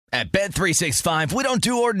At Bet365, we don't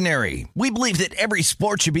do ordinary. We believe that every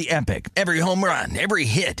sport should be epic. Every home run, every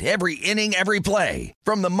hit, every inning, every play.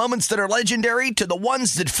 From the moments that are legendary to the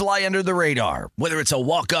ones that fly under the radar. Whether it's a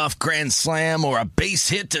walk-off grand slam or a base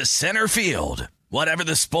hit to center field. Whatever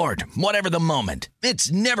the sport, whatever the moment.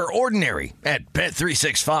 It's never ordinary at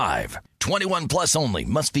Bet365. 21 plus only.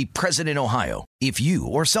 Must be present in Ohio. If you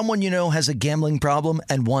or someone you know has a gambling problem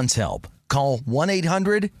and wants help, call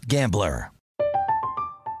 1-800-GAMBLER.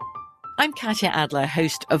 I'm Katya Adler,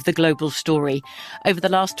 host of The Global Story. Over the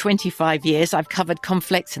last 25 years, I've covered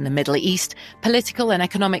conflicts in the Middle East, political and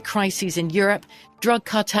economic crises in Europe, drug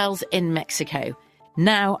cartels in Mexico.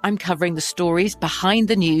 Now I'm covering the stories behind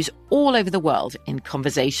the news all over the world in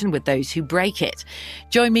conversation with those who break it.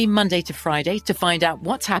 Join me Monday to Friday to find out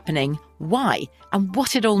what's happening, why, and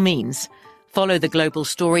what it all means. Follow The Global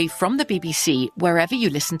Story from the BBC wherever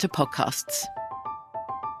you listen to podcasts.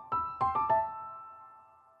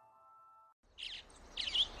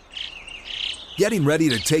 Getting ready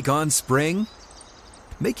to take on spring?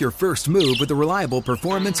 Make your first move with the reliable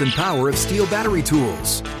performance and power of Steel battery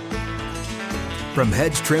tools. From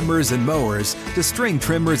hedge trimmers and mowers to string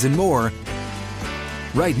trimmers and more,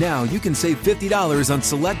 right now you can save $50 on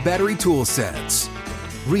select battery tool sets.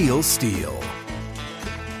 Real Steel.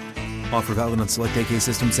 Offer valid on select AK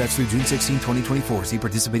system sets through June 16, 2024. See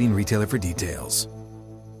participating retailer for details.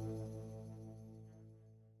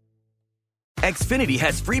 Xfinity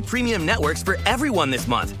has free premium networks for everyone this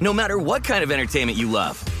month, no matter what kind of entertainment you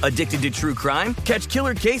love. Addicted to true crime? Catch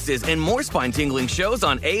killer cases and more spine-tingling shows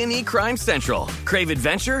on A&E Crime Central. Crave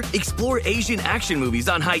adventure? Explore Asian action movies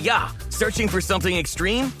on Hayya. Searching for something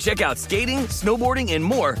extreme? Check out skating, snowboarding, and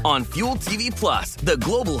more on Fuel TV Plus, the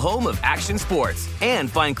global home of action sports. And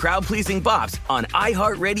find crowd-pleasing bops on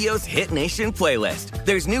iHeartRadio's Hit Nation playlist.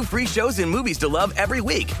 There's new free shows and movies to love every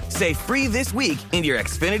week. Say free this week in your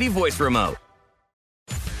Xfinity voice remote.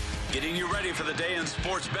 Getting you ready for the day in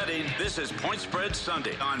sports betting. This is Point Spread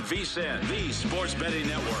Sunday on VSiN, the Sports Betting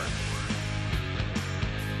Network.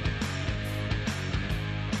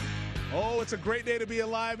 Oh, it's a great day to be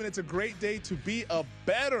alive, and it's a great day to be a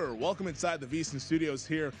bettor. Welcome inside the VSiN studios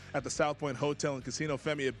here at the South Point Hotel and Casino.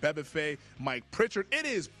 Femi Abebefe, Mike Pritchard. It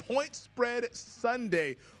is Point Spread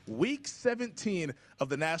Sunday, Week 17 of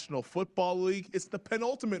the National Football League. It's the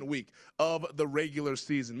penultimate week of the regular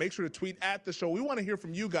season. Make sure to tweet at the show. We want to hear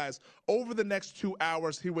from you guys over the next 2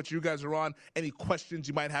 hours, hear what you guys are on, any questions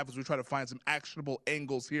you might have as we try to find some actionable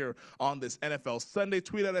angles here on this NFL Sunday.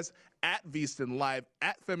 Tweet at us at VSiN Live,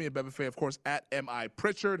 at Femi Abebefe, of course, at M.I.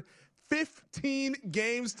 Pritchard. 15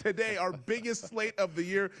 games today, our biggest slate of the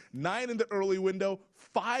year. 9 in the early window,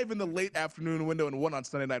 5 in the late afternoon window, and 1 on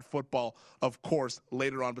Sunday Night Football, of course,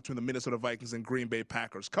 later on between the Minnesota Vikings and Green Bay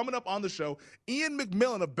Packers. Coming up on the show, Ian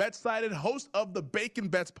McMillan, a Bet-Sided host of the Bacon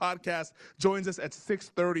Bets podcast, joins us at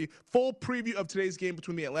 6:30. Full preview of today's game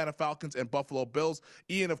between the Atlanta Falcons and Buffalo Bills.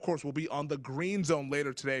 Ian, of course, will be on the Green Zone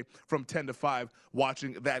later today from 10 to 5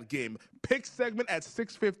 watching that game. Pick segment at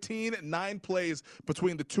 6:15, 9 plays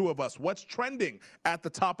between the two of us. What's trending at the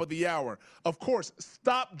top of the hour? Of course,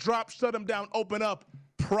 stop, drop, shut them down, open up,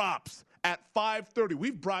 props at 5:30.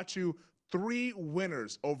 We've brought you 3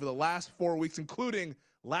 winners over the last 4 weeks, including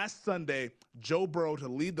last Sunday, Joe Burrow to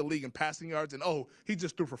lead the league in passing yards, and he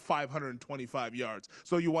just threw for 525 yards.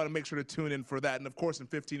 So you want to make sure to tune in for that. And of course, in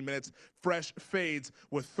 15 minutes, fresh fades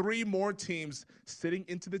with 3 more teams sitting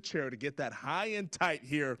into the chair to get that high and tight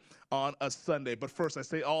here on a Sunday. But first, I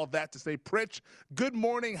say all of that to say, Pritch, good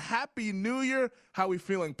morning, Happy New Year. How are we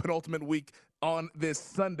feeling penultimate week on this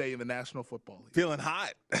Sunday in the National Football League? Feeling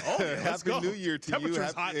hot. Oh, yeah, Happy New Year to you.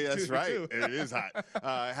 Temperature's hot. Yeah, that's right. Too. It is hot.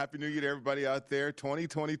 Happy New Year to everybody out there.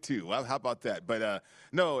 2022. Well, how about that? But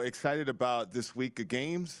no, excited about this week of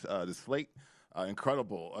games, the slate.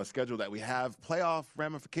 Incredible schedule that we have. Playoff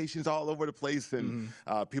ramifications all over the place, and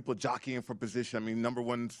people jockeying for position. I mean, number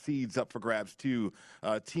 1 seeds up for grabs, too.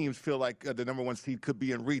 Teams feel like the number 1 seed could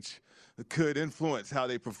be in reach. Could influence how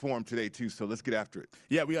they perform today, too. So let's get after it.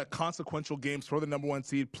 Yeah, we got consequential games for the number 1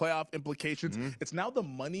 seed, playoff implications. It's now the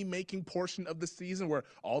money-making portion of the season where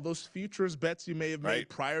all those futures bets you may have made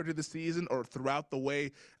prior to the season or throughout the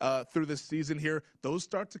way through the season here, those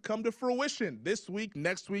start to come to fruition this week,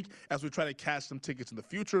 next week, as we try to cash some tickets in the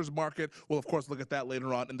futures market. We'll, of course, look at that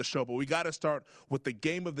later on in the show. But we got to start with the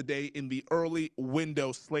game of the day in the early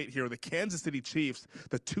window slate here. The Kansas City Chiefs,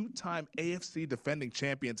 the 2-time AFC defending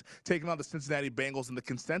champions, taking on the Cincinnati Bengals, and the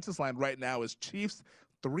consensus line right now is Chiefs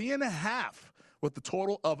 3.5. with the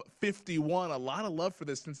total of 51. A lot of love for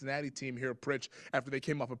this Cincinnati team here, Pritch, after they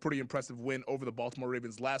came off a pretty impressive win over the Baltimore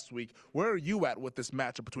Ravens last week. Where are you at with this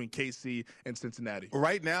matchup between KC and Cincinnati?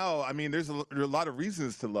 Right now, I mean, there are a lot of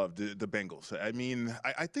reasons to love the Bengals. I mean,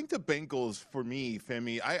 I think the Bengals, for me,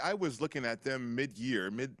 Femi, I was looking at them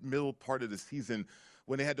middle part of the season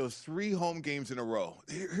when they had those 3 home games in a row.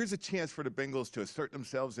 Here's a chance for the Bengals to assert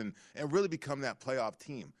themselves and really become that playoff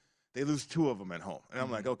team. They lose 2 of them at home. And I'm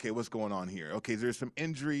like, okay, what's going on here? Okay, there's some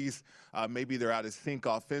injuries. Maybe they're out of sync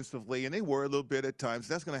offensively, and they were a little bit at times.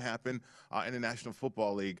 That's going to happen in the National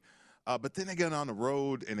Football League. But then they get on the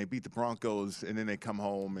road, and they beat the Broncos, and then they come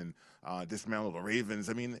home and dismantle the Ravens.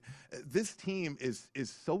 I mean, this team is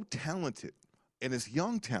so talented, and it's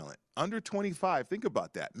young talent. Under 25, think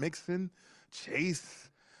about that. Mixon, Chase,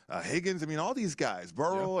 Higgins, I mean, all these guys,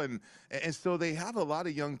 Burrow, and so they have a lot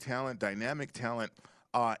of young talent, dynamic talent.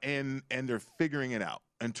 And they're figuring it out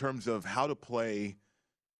in terms of how to play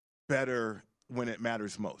better when it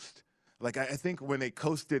matters most. Like, I think when they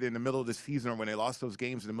coasted in the middle of the season or when they lost those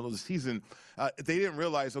games in the middle of the season, they didn't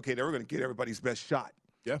realize, okay, they were going to get everybody's best shot.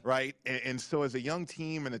 Yeah. Right? And so as a young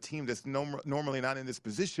team and a team that's normally not in this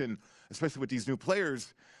position, especially with these new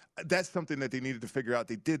players, that's something that they needed to figure out.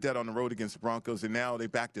 They did that on the road against the Broncos, and now they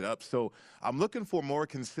backed it up. So I'm looking for more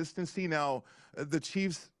consistency. Now, the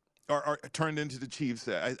Chiefs are turned into the Chiefs.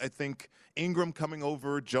 I think Ingram coming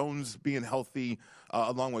over, Jones being healthy,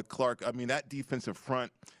 along with Clark. I mean, that defensive front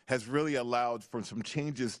has really allowed for some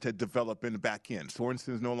changes to develop in the back end.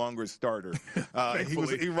 Sorensen's no longer a starter. He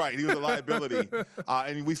was a liability.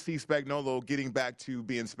 And we see Spagnuolo getting back to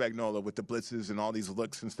being Spagnuolo with the blitzes and all these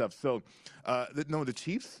looks and stuff. So, the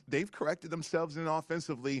Chiefs, they've corrected themselves in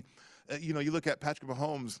offensively. You look at Patrick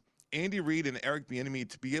Mahomes, Andy Reid and Eric Bieniemy,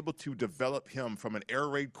 to be able to develop him from an air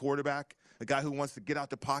raid quarterback, a guy who wants to get out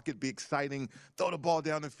the pocket, be exciting, throw the ball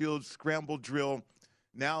down the field, scramble, drill.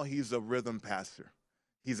 Now he's a rhythm passer.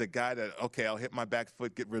 He's a guy that, okay, I'll hit my back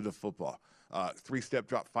foot, get rid of the football. 3-step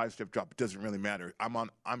drop, 5-step drop, it doesn't really matter.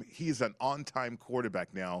 He's an on-time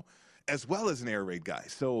quarterback now, as well as an air raid guy.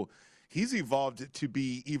 So he's evolved to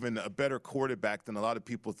be even a better quarterback than a lot of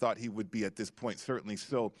people thought he would be at this point, certainly.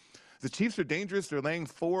 So the Chiefs are dangerous. They're laying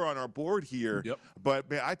 4 on our board here. Yep. But,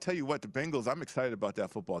 man, I tell you what, the Bengals, I'm excited about that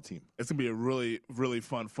football team. It's going to be a really, really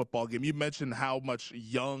fun football game. You mentioned how much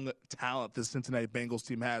young talent this Cincinnati Bengals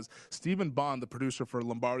team has. Stephen Bond, the producer for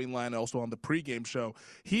Lombardi Line, also on the pregame show,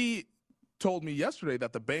 he told me yesterday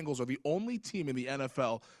that the Bengals are the only team in the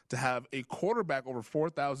NFL to have a quarterback over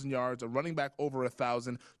 4,000 yards, a running back over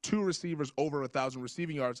 1,000, 2 receivers over 1,000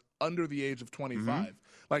 receiving yards under the age of 25.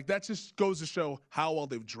 Like, that just goes to show how well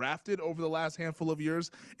they've drafted over the last handful of years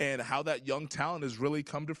and how that young talent has really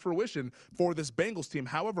come to fruition for this Bengals team.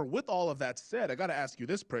 However, with all of that said, I got to ask you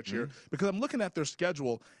this, Pritch, here, because I'm looking at their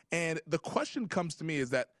schedule, and the question comes to me is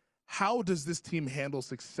that how does this team handle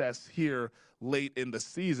success here late in the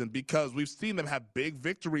season? Because we've seen them have big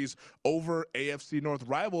victories over AFC North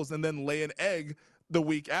rivals and then lay an egg the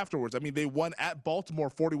week afterwards. I mean, they won at Baltimore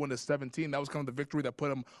 41-17. That was kind of the victory that put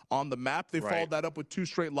them on the map. They followed that up with 2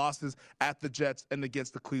 straight losses at the Jets and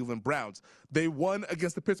against the Cleveland Browns. They won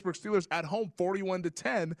against the Pittsburgh Steelers at home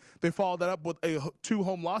 41-10. They followed that up with 2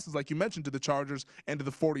 home losses, like you mentioned, to the Chargers and to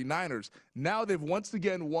the 49ers. Now they've once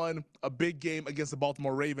again won a big game against the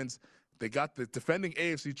Baltimore Ravens. They got the defending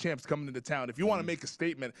AFC champs coming into town. If you want to make a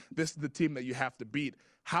statement, this is the team that you have to beat.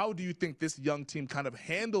 How do you think this young team kind of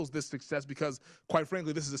handles this success? Because, quite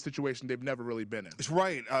frankly, this is a situation they've never really been in. It's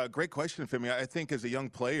right. Great question, Femi. I think as a young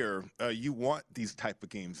player, you want these type of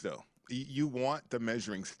games, though. You want the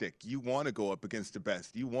measuring stick. You want to go up against the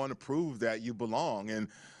best. You want to prove that you belong. And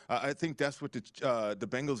I think that's what the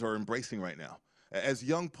Bengals are embracing right now. As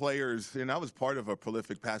young players, and I was part of a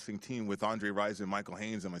prolific passing team with Andre Rison, Michael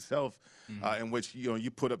Haynes, and myself, in which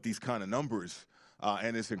you put up these kind of numbers,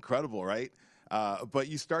 and it's incredible, right? But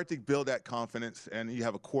you start to build that confidence, and you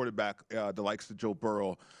have a quarterback, the likes of Joe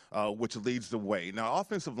Burrow, which leads the way. Now,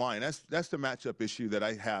 offensive line, that's the matchup issue that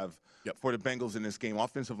I have for the Bengals in this game.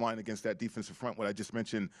 Offensive line against that defensive front, what I just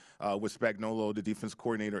mentioned with Spagnuolo, the defense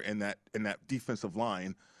coordinator, and that defensive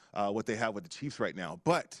line, what they have with the Chiefs right now.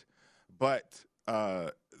 But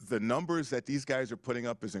the numbers that these guys are putting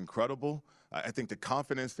up is incredible. I think the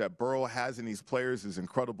confidence that Burrow has in these players is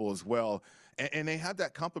incredible as well. And they have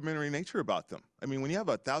that complementary nature about them. I mean, when you have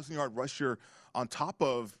a 1,000-yard rusher on top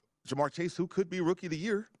of Jamar Chase, who could be Rookie of the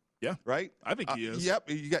Year. Yeah. Right? I think he is. Yep.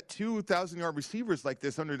 You got 2 1,000-yard receivers like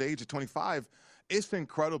this under the age of 25. It's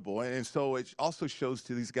incredible. And so it also shows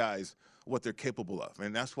to these guys what they're capable of.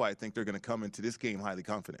 And that's why I think they're going to come into this game highly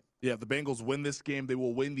confident. Yeah, if the Bengals win this game, they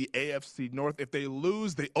will win the AFC North. If they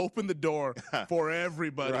lose, they open the door for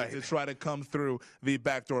everybody to try to come through the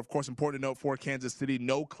back door. Of course, important to note for Kansas City,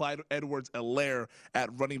 no Clyde Edwards-Helaire at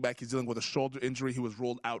running back. He's dealing with a shoulder injury. He was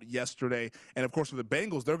ruled out yesterday. And, of course, for the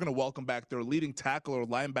Bengals, they're going to welcome back their leading tackle or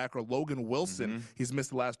linebacker, Logan Wilson. He's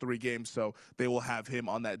missed the last 3 games, so they will have him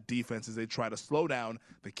on that defense as they try to slow down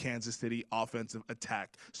the Kansas City offensive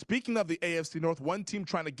attack. Speaking of the AFC North, one team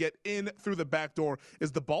trying to get in through the back door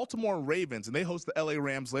is the Baltimore Ravens, and they host the LA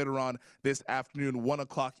Rams later on this afternoon, 1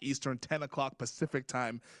 o'clock Eastern, 10 o'clock Pacific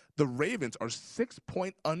time. The Ravens are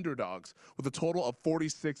 6-point underdogs with a total of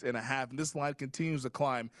 46.5, and this line continues to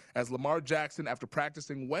climb as Lamar Jackson, after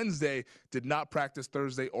practicing Wednesday, did not practice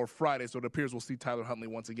Thursday or Friday, so it appears we'll see Tyler Huntley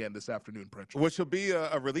once again this afternoon, Pritchard. Which will be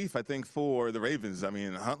a relief, I think, for the Ravens. I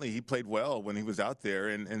mean, Huntley, he played well when he was out there,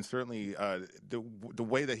 and certainly the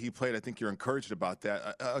way that he played, I think you're encouraged about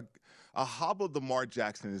that. A hobbled Lamar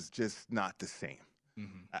Jackson is just not the same.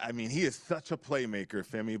 I mean, he is such a playmaker,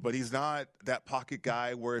 Femi, but he's not that pocket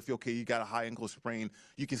guy where if, okay, you got a high ankle sprain,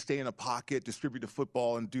 you can stay in a pocket, distribute the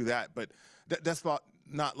football, and do that. But that's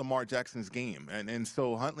not Lamar Jackson's game. And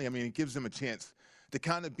so Huntley, I mean, it gives them a chance to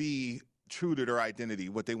kind of be true to their identity,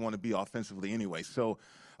 what they want to be offensively anyway. So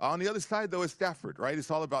on the other side, though, is Stafford, right? It's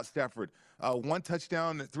all about Stafford. 1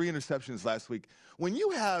 touchdown, 3 interceptions last week. When you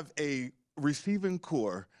have a receiving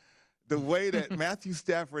core the way that Matthew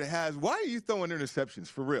Stafford has, why are you throwing interceptions,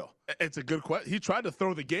 for real? It's a good question. He tried to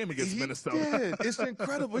throw the game against Minnesota. It's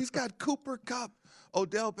incredible. He's got Cooper Kupp,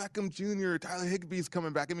 Odell Beckham Jr., Tyler Higbee's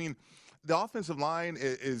coming back. I mean, the offensive line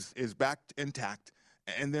is back intact,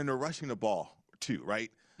 and then they're rushing the ball too,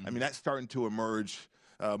 right? I mean, that's starting to emerge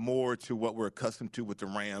more to what we're accustomed to with the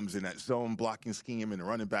Rams and that zone blocking scheme and the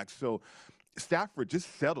running back. So Stafford,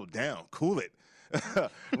 just settle down, cool it.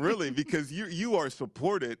 Really, because you are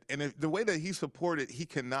supported, and if the way that he's supported, he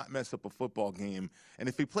cannot mess up a football game. And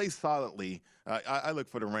if he plays solidly, I look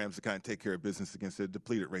for the Rams to kind of take care of business against the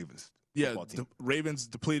depleted Ravens. Yeah, the Ravens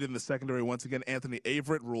depleted in the secondary once again. Anthony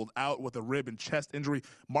Averett ruled out with a rib and chest injury.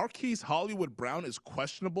 Marquise Hollywood Brown is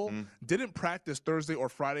questionable. Didn't practice Thursday or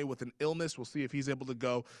Friday with an illness. We'll see if he's able to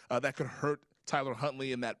go. That could hurt Tyler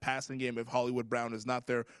Huntley in that passing game. If Hollywood Brown is not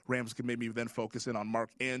there, Rams can maybe then focus in on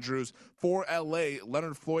Mark Andrews. For L.A.,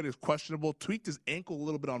 Leonard Floyd is questionable. Tweaked his ankle a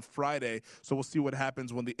little bit on Friday, so we'll see what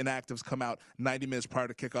happens when the inactives come out 90 minutes prior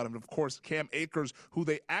to kickoff. And, of course, Cam Akers, who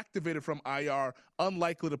they activated from IR,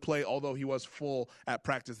 unlikely to play, although he was full at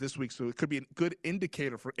practice this week. So it could be a good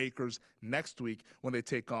indicator for Akers next week when they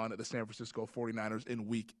take on the San Francisco 49ers in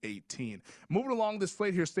Week 18. Moving along this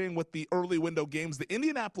slate here, staying with the early window games, the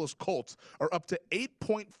Indianapolis Colts are up to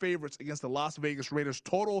 8-point favorites against the Las Vegas Raiders,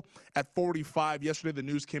 total at 45. Yesterday, the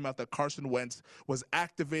news came out that Carson Wentz was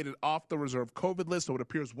activated off the reserve COVID list, so it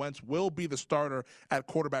appears Wentz will be the starter at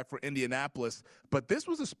quarterback for Indianapolis. But this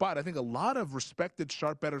was a spot I think a lot of respected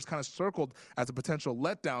sharp bettors kind of circled as a potential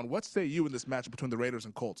letdown. What say you in this matchup between the Raiders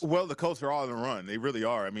and Colts? Well, the Colts are all on the run. They really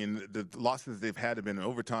are. I mean, the losses they've had have been in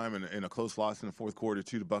overtime and a close loss in the fourth quarter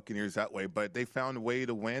to the Buccaneers that way. But they found a way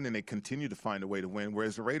to win, and they continue to find a way to win,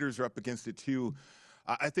 whereas the Raiders are up against it too.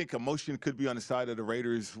 I think emotion could be on the side of the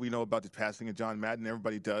Raiders. We know about the passing of John Madden.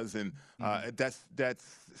 Everybody does, and that's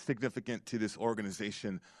significant to this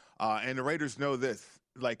organization. And the Raiders know this.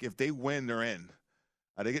 Like, if they win, they're in.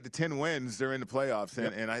 They get to 10 wins, they're in the playoffs,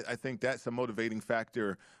 and I think that's a motivating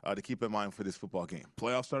factor to keep in mind for this football game.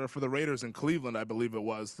 Playoff starter for the Raiders in Cleveland, I believe it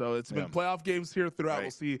was. So it's been playoff games here throughout. Right.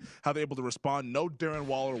 We'll see how they're able to respond. No Darren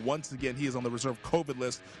Waller. Once again, he is on the reserve COVID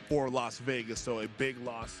list for Las Vegas, so a big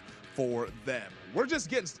loss for them. We're just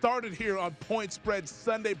getting started here on Point Spread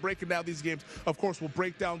Sunday, breaking down these games. Of course, we'll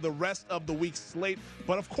break down the rest of the week's slate.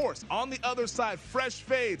 But, of course, on the other side, fresh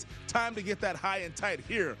fades. Time to get that high and tight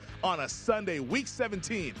here on a Sunday, Week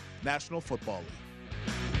 17, National Football League.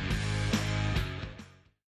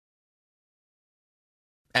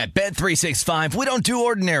 At Bet365, we don't do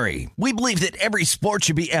ordinary. We believe that every sport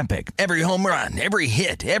should be epic. Every home run, every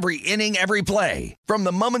hit, every inning, every play. From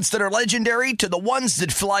the moments that are legendary to the ones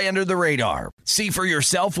that fly under the radar. See for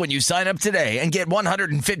yourself when you sign up today and get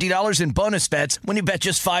 $150 in bonus bets when you bet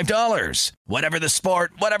just $5. Whatever the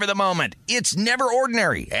sport, whatever the moment, it's never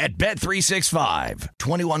ordinary at Bet365.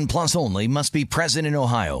 21 plus only. Must be present in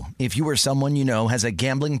Ohio. If you or someone you know has a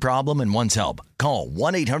gambling problem and wants help, call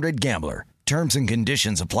 1-800-GAMBLER. Terms and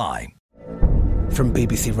conditions apply. From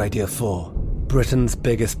BBC Radio 4, Britain's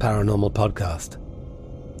biggest paranormal podcast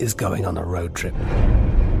is going on a road trip.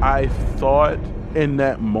 I thought in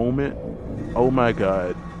that moment, oh my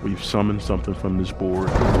God, we've summoned something from this board.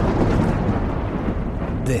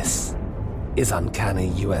 This is Uncanny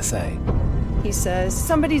USA. He says,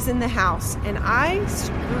 somebody's in the house, and I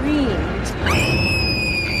screamed.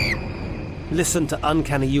 Listen to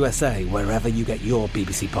Uncanny USA wherever you get your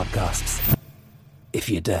BBC podcasts, if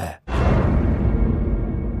you dare.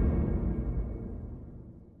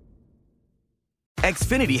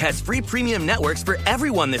 Xfinity has free premium networks for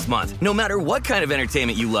everyone this month, no matter what kind of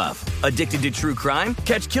entertainment you love. Addicted to true crime?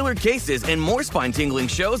 Catch killer cases and more spine-tingling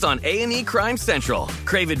shows on A&E Crime Central.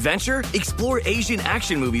 Crave adventure? Explore Asian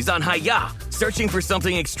action movies on Hi-YAH. Searching for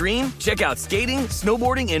something extreme? Check out skating,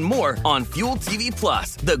 snowboarding, and more on Fuel TV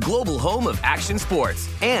Plus, the global home of action sports.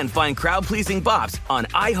 And find crowd-pleasing bops on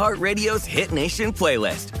iHeartRadio's Hit Nation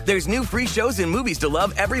playlist. There's new free shows and movies to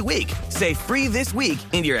love every week. Say free this week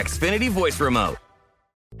in your Xfinity voice remote.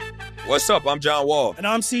 What's up? I'm John Wall. And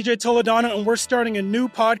I'm CJ Toledano, and we're starting a new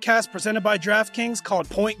podcast presented by DraftKings called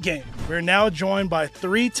Point Game. We're now joined by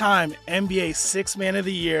three-time NBA Sixth Man of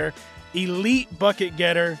the Year, elite bucket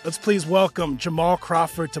getter. Let's please welcome Jamal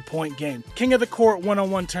Crawford to Point Game. King of the Court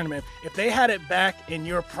one-on-one tournament. If they had it back in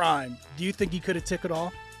your prime, do you think you could have took it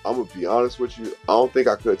all? I'm going to be honest with you. I don't think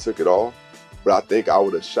I could have took it all, but I think I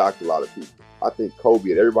would have shocked a lot of people. I think Kobe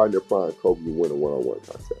and everybody in their prime, Kobe would win a one-on-one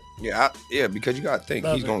contest. Yeah, because you got to think,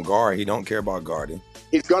 he's going to guard. He don't care about guarding.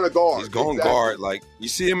 He's going to guard. He's going to guard. Like, you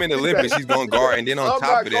see him in the Olympics, he's going to guard. And then on top of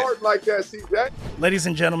that. I'm not guarding like that, CJ. Ladies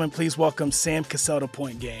and gentlemen, please welcome Sam Cassell to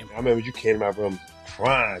Point Game. I remember you came out from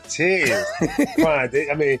crying, tears, crying.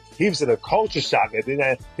 I mean, he was in a culture shock. And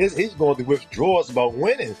then he's going through withdrawals about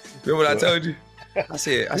winning. Remember what I told you? I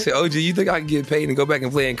said, OG, you think I can get paid and go back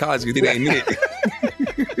and play in college? Because it ain't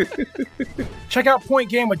it. Check out Point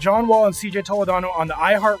Game with John Wall and CJ Toledano on the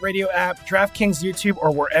iHeartRadio app, DraftKings YouTube, or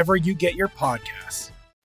wherever you get your podcasts.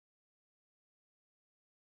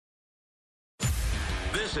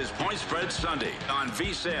 This is Point Spread Sunday on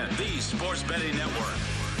VSiN, the Sports Betting Network.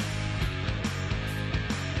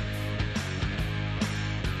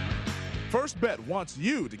 First Bet wants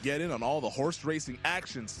you to get in on all the horse racing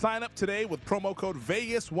action. Sign up today with promo code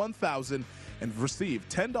VEGAS1000 and receive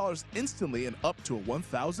 $10 instantly and up to a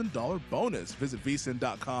 $1,000 bonus. Visit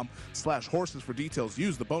vsin.com/horses for details.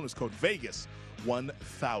 Use the bonus code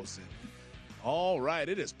VEGAS1000. All right,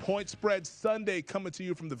 it is Point Spread Sunday coming to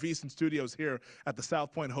you from the VSiN studios here at the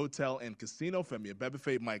South Point Hotel and Casino. Femi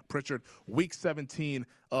Abebefe, Mike Pritchard, Week 17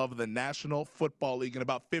 of the National Football League. In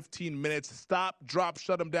about 15 minutes, stop, drop,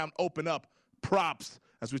 shut them down, open up, props,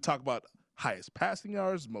 as we talk about highest passing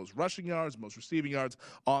yards, most rushing yards, most receiving yards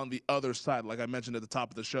on the other side. Like I mentioned at the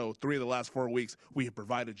top of the show, 3 of the last 4 weeks, we have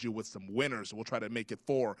provided you with some winners. So we'll try to make it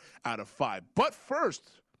 4 out of 5. But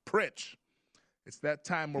first, Pritch, it's that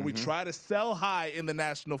time where we try to sell high in the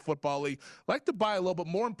National Football League. Like to buy low, but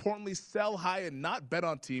more importantly, sell high and not bet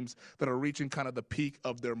on teams that are reaching kind of the peak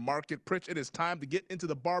of their market. Pritch, it is time to get into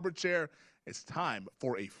the barber chair. It's time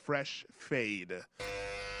for a fresh fade.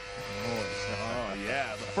 Oh,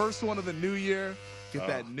 yeah. The first one of the new year. Get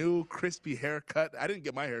that new crispy haircut. I didn't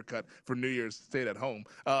get my haircut for New Year's, stayed at home.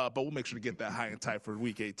 But we'll make sure to get that high and tight for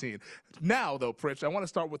Week 18. Now, though, Pritch, I want to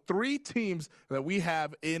start with 3 teams that we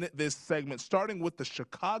have in this segment, starting with the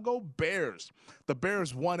Chicago Bears. The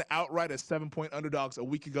Bears won outright as 7-point underdogs a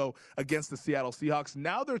week ago against the Seattle Seahawks.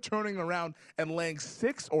 Now they're turning around and laying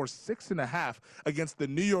 6 or 6.5 against the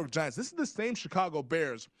New York Giants. This is the same Chicago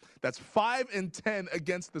Bears that's 5-10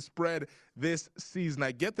 against the spread this season.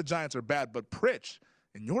 I get the Giants are bad, but Pritch,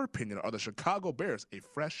 in your opinion, are the Chicago Bears a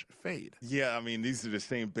fresh fade? Yeah, I mean, these are the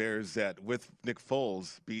same Bears that, with Nick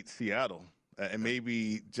Foles, beat Seattle and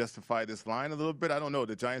maybe justify this line a little bit. I don't know.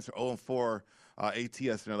 The Giants are 0-4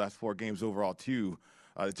 ATS in their last 4 games overall, too.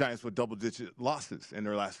 The Giants with double-digit losses in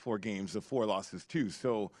their last 4 games, the 4 losses, too.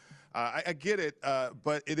 So I get it,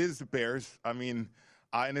 but it is the Bears. I mean,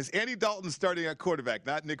 and it's Andy Dalton starting at quarterback,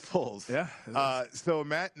 not Nick Foles. Yeah. So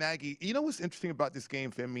Matt Nagy, you know what's interesting about this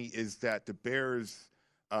game, Femi, is that the Bears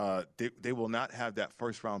 – they will not have that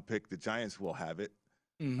first-round pick. The Giants will have it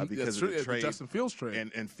because of the trade. The Justin Fields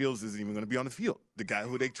trade. And Fields isn't even going to be on the field. The guy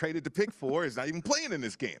who they traded the pick for is not even playing in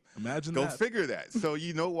this game. Imagine Go that. figure that. So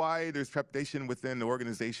you know why there's trepidation within the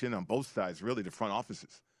organization on both sides, really, the front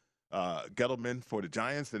offices. Gettleman for the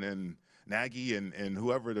Giants and then Nagy and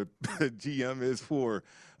whoever the GM is for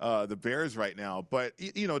the Bears right now. But,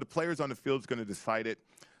 you know, the players on the field is going to decide it.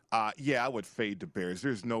 Yeah, I would fade the Bears.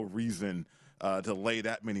 There's no reason to lay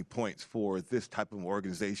that many points for this type of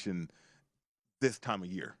organization this time of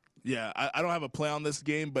year. Yeah, I don't have a play on this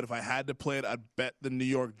game, but if I had to play it, I'd bet the New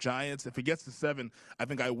York Giants. If it gets to 7, I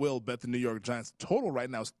think I will bet the New York Giants. Total right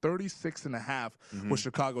now is 36.5, with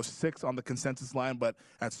Chicago 6 on the consensus line. But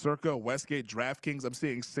at Circa, Westgate, DraftKings, I'm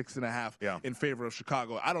seeing 6.5 in favor of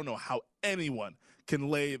Chicago. I don't know how anyone can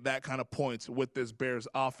lay that kind of points with this Bears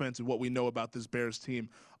offense and what we know about this Bears team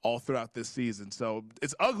all throughout this season. So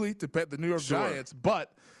it's ugly to bet the New York Giants,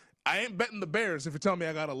 but I ain't betting the Bears if you tell me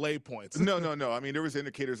I got to lay points. No. I mean, there was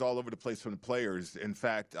indicators all over the place from the players. In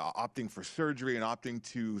fact, opting for surgery and opting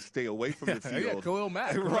to stay away from the field. Yeah, Khalil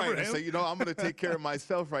Mack. Right. And say, I'm going to take care of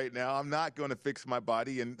myself right now. I'm not going to fix my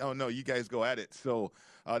body. And, oh, no, you guys go at it. So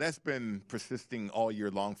that's been persisting all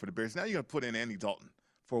year long for the Bears. Now you're going to put in Andy Dalton.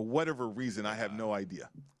 For whatever reason, I have no idea.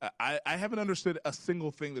 I haven't understood a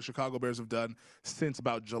single thing the Chicago Bears have done since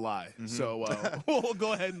about July. So we'll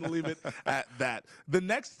go ahead and leave it at that. The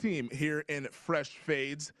next team here in Fresh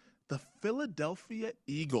Fades, the Philadelphia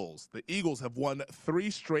Eagles. The Eagles have won 3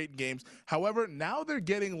 straight games. However, now they're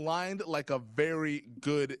getting lined like a very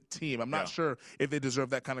good team. I'm not sure if they deserve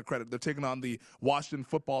that kind of credit. They're taking on the Washington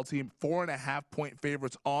football team, 4.5-point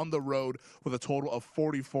favorites on the road with a total of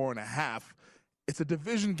 44.5. It's a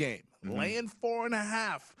division game. Laying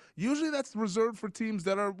 4.5. Usually that's reserved for teams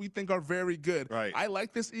that we think are very good. Right. I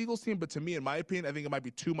like this Eagles team, but to me, in my opinion, I think it might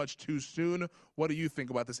be too much too soon. What do you think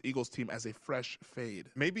about this Eagles team as a fresh fade?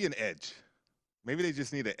 Maybe an edge. Maybe they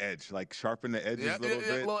just need an edge, like sharpen the edges a little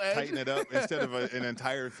bit, little tighten it up instead of an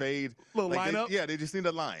entire fade. Little lineup? They just need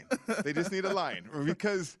a line. They just need a line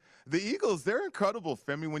because the Eagles, they're incredible,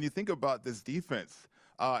 Femi, when you think about this defense.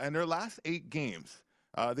 And their last 8 games,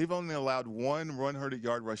 they've only allowed 1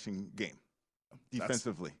 100-yard rushing game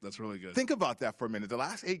defensively. That's really good. Think about that for a minute. The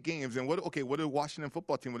last 8 games, and what did Washington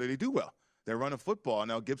football team, what do they do well? They run a football.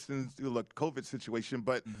 Now, Gibson's a COVID situation,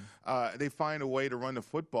 but they find a way to run the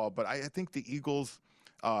football. But I think the Eagles,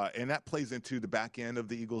 and that plays into the back end of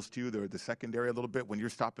the Eagles, too, the secondary a little bit. When you're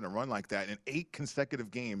stopping a run like that, in 8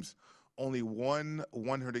 consecutive games, only 1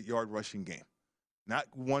 100-yard rushing game. Not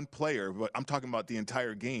one player, but I'm talking about the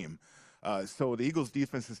entire game. So the Eagles'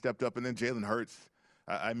 defense has stepped up, and then Jalen Hurts.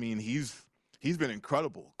 I mean, he's been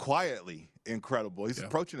incredible, quietly incredible. He's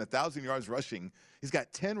approaching 1,000 yards rushing. He's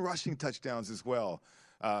got 10 rushing touchdowns as well.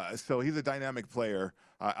 So he's a dynamic player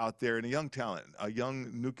out there, and a young talent, a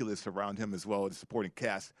young nucleus around him as well, the supporting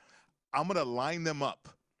cast. I'm going to line them up.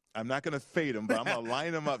 I'm not going to fade them, but I'm going to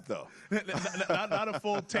line them up, though. not a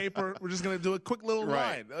full taper. We're just going to do a quick little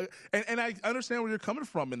line. And I understand where you're coming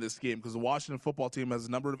from in this game because the Washington football team has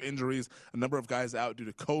a number of injuries, a number of guys out due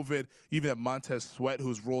to COVID. You even have Montez Sweat,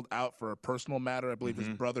 who's ruled out for a personal matter. I believe his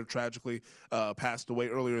brother tragically passed away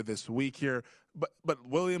earlier this week here. But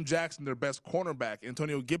William Jackson, their best cornerback,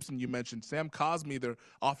 Antonio Gibson, you mentioned, Sam Cosmi, their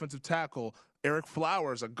offensive tackle, Eric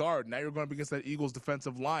Flowers, a guard. Now you're going up against that Eagles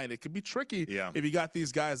defensive line. It could be tricky if you got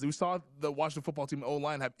these guys. We saw the Washington football team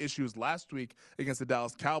O-line have issues last week against the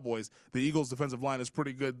Dallas Cowboys. The Eagles defensive line is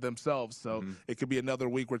pretty good themselves, so it could be another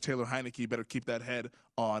week where Taylor Heineke better keep that head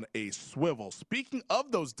on a swivel. Speaking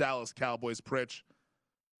of those Dallas Cowboys, Pritch,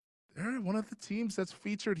 they're one of the teams that's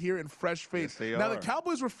featured here in Fresh Fades. Yes, now, the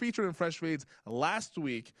Cowboys were featured in Fresh Fades last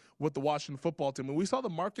week with the Washington football team. And we saw the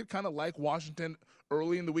market kind of like Washington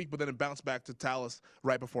early in the week, but then it bounced back to Dallas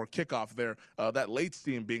right before kickoff there. That late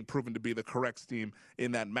steam being proven to be the correct steam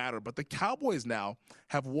in that matter. But the Cowboys now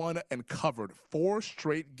have won and covered 4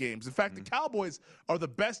 straight games. In fact, the Cowboys are the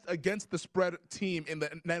best against the spread team in the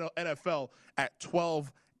NFL at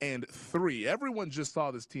 12-3. Everyone just saw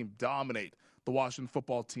this team dominate the Washington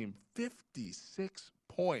football team, 56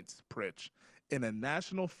 points, Pritch, in a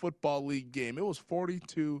National Football League game. It was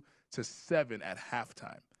 42-7 at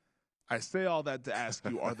halftime. I say all that to ask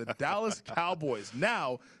you, are the Dallas Cowboys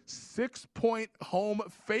now 6-point home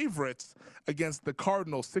favorites against the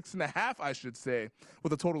Cardinals, 6.5, I should say,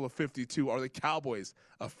 with a total of 52? Are the Cowboys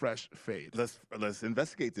a fresh fade? Let's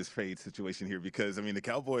investigate this fade situation here because, I mean, the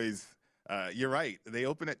Cowboys, you're right. They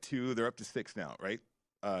open at 2. They're up to 6 now, right?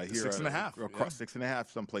 Here 6.5. Across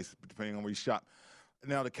 6.5 some places, depending on where you shop.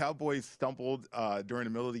 Now, the Cowboys stumbled during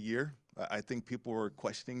the middle of the year. I think people were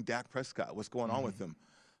questioning Dak Prescott, what's going on with him.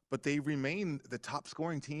 But they remain the top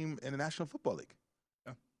scoring team in the National Football League.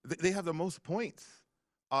 Yeah. They have the most points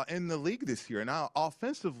in the league this year. Now,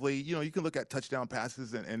 offensively, you can look at touchdown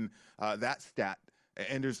passes and that stat,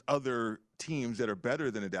 and there's other teams that are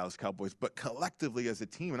better than the Dallas Cowboys. But collectively as a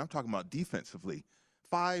team, and I'm talking about defensively,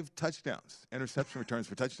 5 touchdowns, interception returns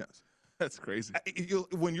for touchdowns. That's crazy.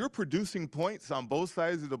 When you're producing points on both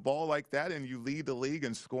sides of the ball like that and you lead the league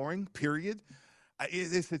in scoring, period,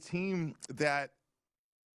 it's a team that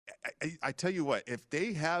I tell you what, if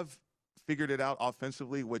they have figured it out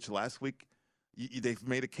offensively, which last week they've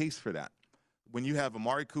made a case for that. When you have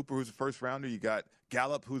Amari Cooper, who's a first-rounder, you got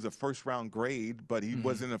Gallup, who's a first-round grade, but he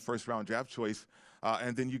wasn't a first-round draft choice,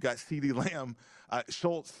 and then you got CeeDee Lamb,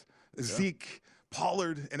 Schultz, Zeke,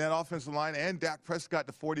 Pollard in that offensive line, and Dak Prescott,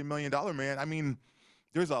 the $40 million man. I mean,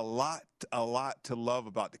 there's a lot to love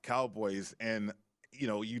about the Cowboys, and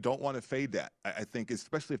you don't want to fade that. I think,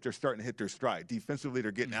 especially if they're starting to hit their stride. Defensively,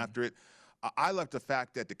 they're getting after it. I love the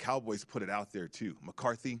fact that the Cowboys put it out there too.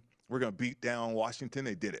 McCarthy, we're going to beat down Washington.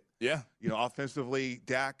 They did it. Yeah. Offensively,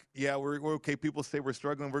 Dak, we're okay. People say we're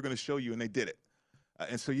struggling. We're going to show you, and they did it.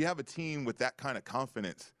 And so you have a team with that kind of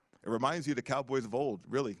confidence. It reminds you of the Cowboys of old,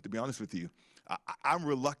 really, to be honest with you. I'm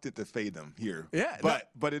reluctant to fade them here. Yeah.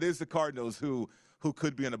 But it is the Cardinals who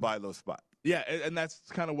could be in a buy low spot. Yeah, and that's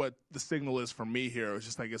kind of what the signal is for me here. It's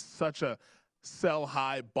just like it's such a sell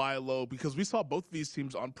high, buy low, because we saw both of these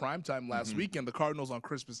teams on primetime last weekend, the Cardinals on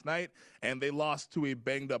Christmas night, and they lost to a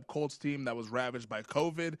banged-up Colts team that was ravaged by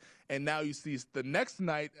COVID. And now you see the next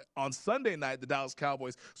night, on Sunday night, the Dallas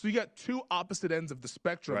Cowboys. So you got two opposite ends of the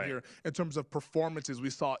spectrum here in terms of performances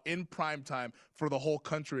we saw in primetime for the whole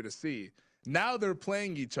country to see. Now they're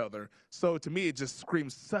playing each other. So to me, it just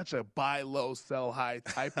screams such a buy low, sell high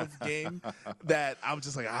type of game that I'm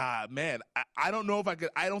just like, man, I don't know if I could.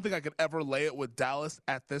 I don't think I could ever lay it with Dallas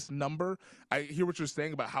at this number. I hear what you're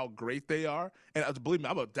saying about how great they are. And believe me,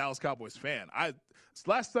 I'm a Dallas Cowboys fan.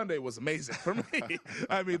 Last Sunday was amazing for me.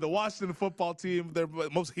 I mean, the Washington football team, their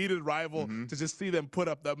most heated rival, to just see them put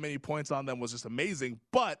up that many points on them was just amazing.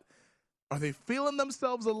 But are they feeling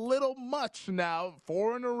themselves a little much now?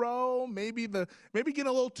 4 in a row, maybe getting a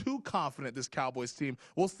little too confident, this Cowboys team.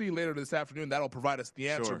 We'll see later this afternoon. That'll provide us the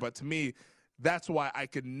answer. Sure. But to me, that's why I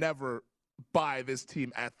could never buy this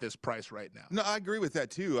team at this price right now. No, I agree with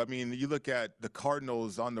that too. I mean, you look at the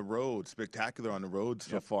Cardinals on the road, spectacular on the road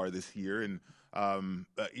so far this year, and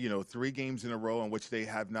 3 games in a row in which they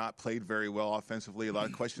have not played very well offensively. A lot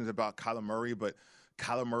of questions about Kyler Murray, but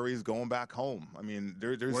Kyler Murray is going back home. I mean,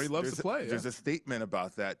 there's where he loves to play. There's a statement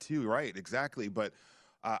about that too, right? Exactly. But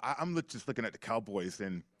I'm just looking at the Cowboys,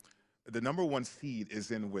 and the number 1 seed is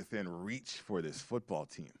within reach for this football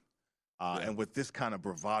team, and with this kind of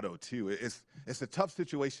bravado too. It's a tough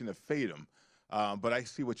situation to fade them. But I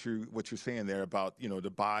see what you're saying there about the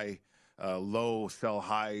buy low, sell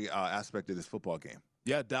high aspect of this football game.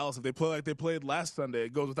 Yeah, Dallas, if they play like they played last Sunday,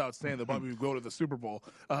 it goes without saying they'll probably go to the Super Bowl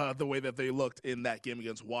the way that they looked in that game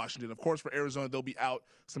against Washington. Of course, for Arizona, they'll be out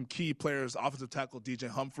some key players, offensive tackle DJ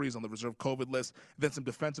Humphries on the reserve COVID list, then some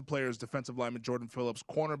defensive players, defensive lineman Jordan Phillips,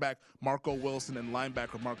 cornerback Marco Wilson, and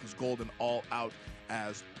linebacker Marcus Golden all out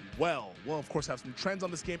as well. We'll, of course, have some trends on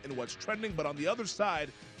this game and what's trending, but on the other side,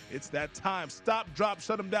 it's that time. Stop, drop,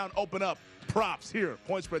 shut them down, open up. Props here,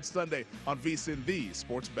 Point Spread Sunday on VSiN, the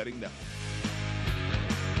Sports Betting Network.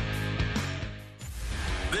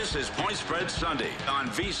 This is Point Spread Sunday on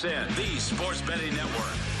VSiN, the Sports Betting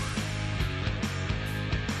Network.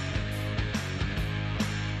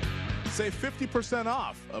 Save 50%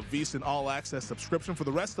 off of VSiN All Access subscription for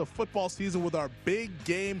the rest of football season with our Big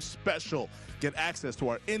Game Special. Get access to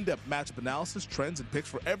our in-depth matchup analysis, trends, and picks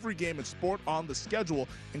for every game and sport on the schedule,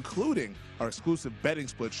 including our exclusive betting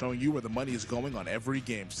split showing you where the money is going on every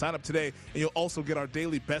game. Sign up today, and you'll also get our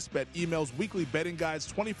daily best bet emails, weekly betting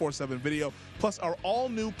guides, 24/7 video, plus our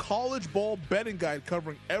all-new College Bowl betting guide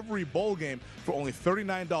covering every bowl game for only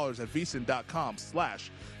 $39 at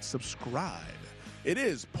VSiN.com/subscribe. It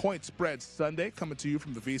is Point Spread Sunday, coming to you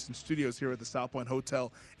from the VSiN studios here at the South Point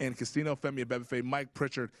Hotel and Casino. Femi Abebefe, Mike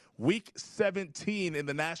Pritchard. Week 17 in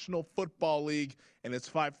the National Football League, and it's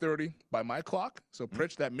 5:30 by my clock. So,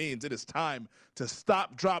 Pritch, that means it is time to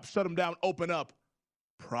stop, drop, shut them down, open up.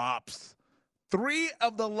 Props. 3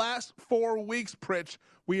 of the last 4 weeks, Pritch,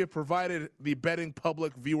 we have provided the betting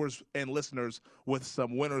public, viewers, and listeners with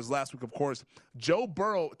some winners. Last week, of course, Joe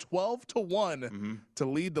Burrow, 12-1 to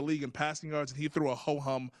lead the league in passing yards, and he threw a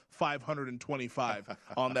ho-hum 525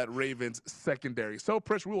 on that Ravens secondary. So,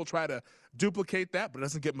 Pritch, we will try to duplicate that, but it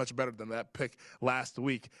doesn't get much better than that pick last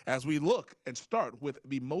week as we look and start with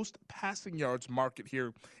the most passing yards market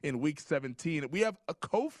here in Week 17. We have a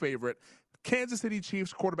co-favorite, Kansas City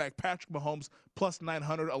Chiefs quarterback Patrick Mahomes plus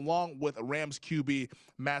 900, along with Rams QB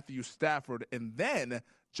Matthew Stafford. And then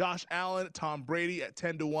Josh Allen, Tom Brady at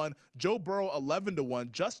 10-1, Joe Burrow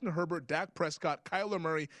 11-1, Justin Herbert, Dak Prescott, Kyler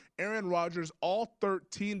Murray, Aaron Rodgers all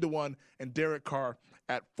 13-1, and Derek Carr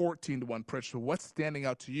at 14-1. Pritch, so what's standing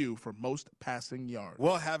out to you for most passing yards?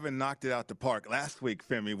 Well, having knocked it out the park last week,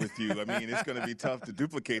 Femi, with you, I mean, it's going to be tough to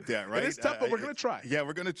duplicate that, right? It's tough, but we're going to try. Yeah,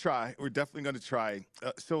 we're going to try. We're definitely going to try.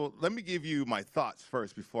 So let me give you my thoughts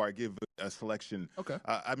first before I give a selection. Okay.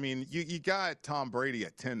 I mean, you got Tom Brady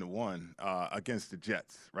at 10-1 against the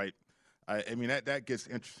Jets, right? I mean, that gets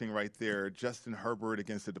interesting right there. Justin Herbert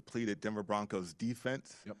against the depleted Denver Broncos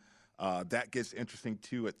defense. Yep. That gets interesting,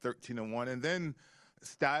 too, at 13-1. And then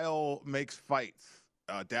style makes fights.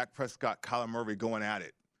 Dak Prescott, Kyler Murray going at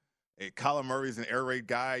it. Kyler Murray's an air raid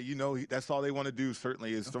guy. You know, that's all they want to do,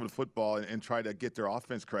 certainly, is throw the football and try to get their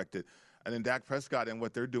offense corrected. And then Dak Prescott and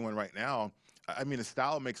what they're doing right now, I mean, the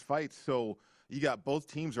style makes fights. So you got both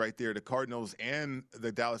teams right there, the Cardinals and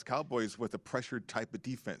the Dallas Cowboys, with a pressured type of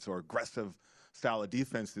defense or aggressive style of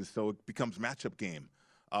defenses. So it becomes matchup game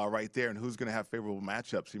right there, and who's going to have favorable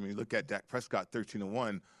matchups. I mean, you look at Dak Prescott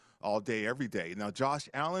 13-1 all day, every day. Now, Josh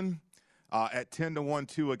Allen at 10-1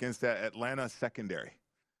 too against that Atlanta secondary.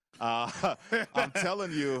 I'm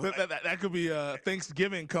telling you. that could be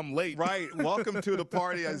Thanksgiving come late. Right. Welcome to the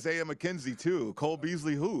party, Isaiah McKenzie, too. Cole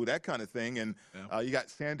Beasley, who? That kind of thing. And you got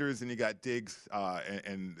Sanders and you got Diggs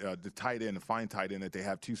and the tight end, the fine tight end that they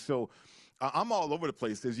have, too. So I'm all over the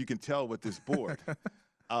place, as you can tell with this board.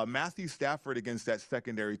 Matthew Stafford against that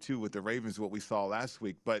secondary, too, with the Ravens, what we saw last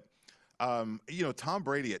week. But, you know, Tom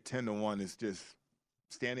Brady at 10-1 is just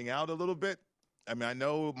standing out a little bit. I mean, I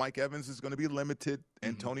know Mike Evans is going to be limited.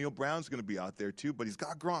 Antonio Brown's going to be out there, too. But he's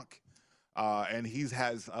got Gronk. And he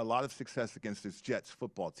has a lot of success against his Jets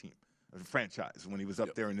football team, franchise, when he was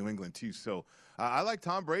up there in New England, too. So I like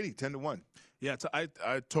Tom Brady, 10-1. Yeah, I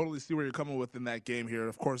totally see where you're coming with in that game here.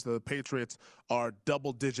 Of course, the Patriots are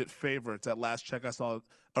double-digit favorites. At last check, I saw,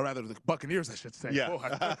 or rather the Buccaneers, I should say. Yeah.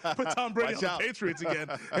 Oh, I put Tom Brady Watch on out. the Patriots again.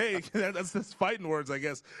 Hey, that's fighting words, I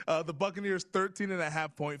guess. The Buccaneers,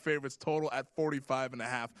 13.5-point favorites total at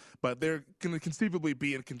 45.5. But they're going to conceivably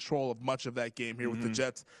be in control of much of that game here with the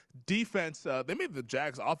Jets. Defense, they made the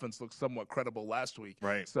Jags offense look somewhat credible last week.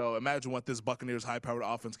 Right. So imagine what this Buccaneers high-powered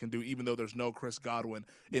offense can do, even though there's no Chris Godwin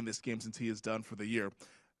in this game since he is done for the year.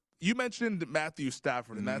 You mentioned Matthew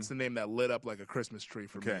Stafford, and that's the name that lit up like a Christmas tree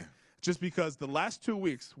for me. Just because the last 2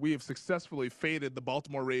 weeks we have successfully faded the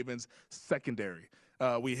Baltimore Ravens secondary.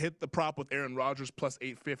 We hit the prop with Aaron Rodgers plus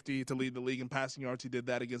 850 to lead the league in passing yards. He did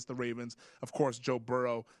that against the Ravens. Of course, Joe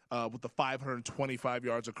Burrow with the 525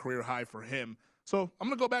 yards, a career high for him. So I'm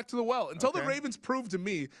going to go back to the well. Until the Ravens prove to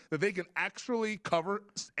me that they can actually cover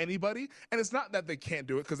anybody, and it's not that they can't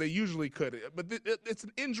do it because they usually could, but it's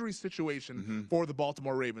an injury situation for the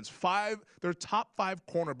Baltimore Ravens. Their top 5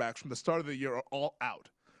 cornerbacks from the start of the year are all out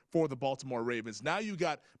for the Baltimore Ravens. Now you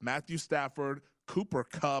got Matthew Stafford, Cooper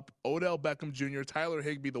Kupp, Odell Beckham Jr., Tyler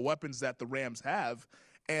Higbee, the weapons that the Rams have,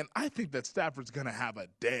 and I think that Stafford's going to have a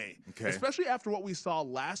day, especially after what we saw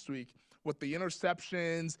last week with the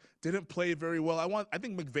interceptions, didn't play very well. I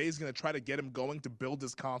think McVay's going to try to get him going to build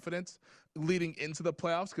his confidence leading into the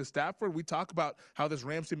playoffs, because Stafford, we talk about how this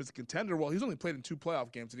Rams team is a contender. Well, he's only played in 2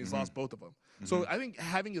 playoff games, and he's lost both of them. So I think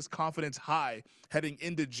having his confidence high heading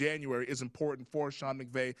into January is important for Sean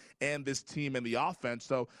McVay and this team and the offense.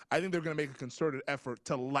 So I think they're going to make a concerted effort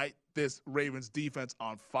to light this Ravens defense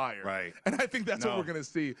on fire. Right. And I think that's what we're going to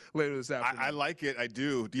see later this afternoon. I like it. I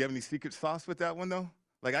do. Do you have any secret sauce with that one, though?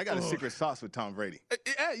 Like, I got a secret sauce with Tom Brady.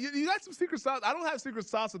 Yeah, you got some secret sauce. I don't have secret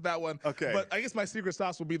sauce with that one. Okay. But I guess my secret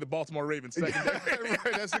sauce will be the Baltimore Ravens secondary.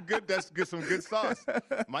 Right, that's some good sauce.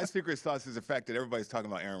 My secret sauce is the fact that everybody's talking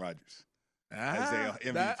about Aaron Rodgers. Isaiah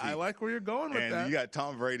MVP. I like where you're going with that. And you got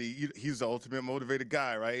Tom Brady. He's the ultimate motivated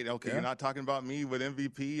guy, right? Okay, You're not talking about me with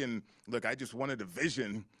MVP. And look, I just won a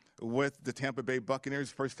division with the Tampa Bay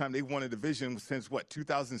Buccaneers. First time they won a division since,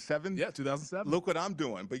 2007? Yeah, 2007. Look what I'm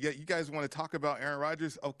doing. But yet you guys want to talk about Aaron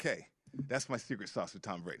Rodgers? Okay. That's my secret sauce with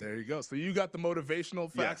Tom Brady. There you go. So you got the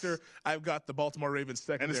motivational factor. Yes. I've got the Baltimore Ravens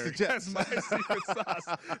secondary. And it's the Jets. That's my secret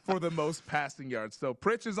sauce for the most passing yards. So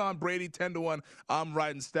Pritch is on Brady 10-1. I'm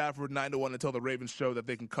riding Stafford 9-1 until the Ravens show that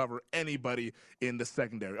they can cover anybody in the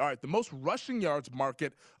secondary. All right, the most rushing yards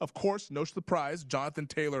market, of course, no surprise. Jonathan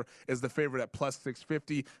Taylor is the favorite at plus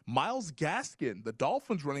 650. Myles Gaskin, the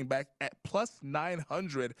Dolphins running back, at plus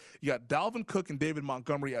 900. You got Dalvin Cook and David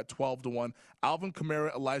Montgomery at 12-1. Alvin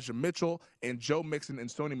Kamara, Elijah Mitchell Mitchell and Joe Mixon and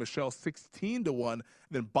Sony Michel 16-1.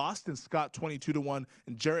 Then Boston Scott 22-1,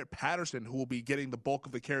 and Jarrett Patterson, who will be getting the bulk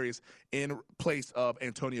of the carries in place of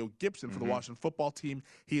Antonio Gibson for the Washington football team.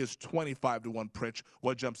 He is 25-1. Pritch,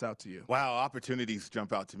 what jumps out to you? Wow, opportunities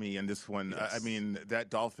jump out to me in this one. Yes. I mean, that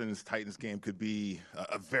Dolphins-Titans game could be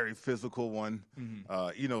a very physical one.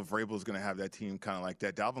 Vrabel's going to have that team kind of like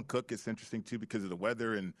that. Dalvin Cook gets interesting, too, because of the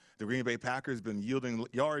weather, and the Green Bay Packers been yielding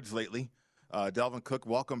yards lately. Dalvin Cook,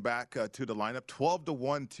 welcome back to the lineup.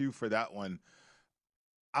 12-1, too, for that one.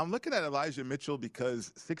 I'm looking at Elijah Mitchell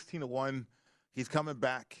because 16-1, he's coming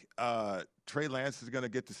back. Trey Lance is going to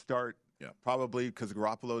get to start probably because of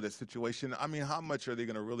Garoppolo, that situation. I mean, how much are they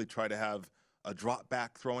going to really try to have a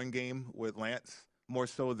drop-back throwing game with Lance, more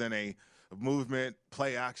so than a movement,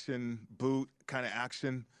 play action, boot kind of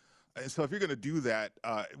action? And so if you're going to do that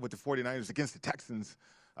with the 49ers against the Texans,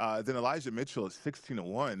 then Elijah Mitchell is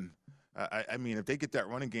 16-1. I mean, if they get that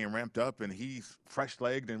running game ramped up and he's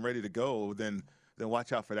fresh-legged and ready to go, then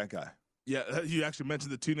watch out for that guy. Yeah, you actually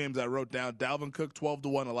mentioned the two names I wrote down. Dalvin Cook,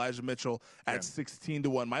 12-1, Elijah Mitchell at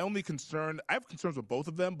 16-1. My only concern, I have concerns with both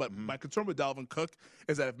of them, but my concern with Dalvin Cook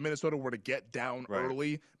is that if Minnesota were to get down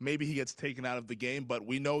early, maybe he gets taken out of the game. But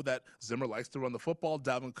we know that Zimmer likes to run the football.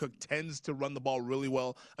 Dalvin Cook tends to run the ball really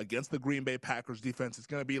well against the Green Bay Packers defense. It's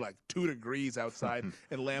going to be like 2 degrees outside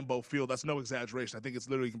in Lambeau Field. That's no exaggeration. I think it's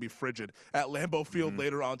literally going to be frigid at Lambeau Field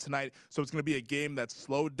later on tonight. So it's going to be a game that's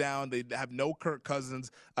slowed down. They have no Kirk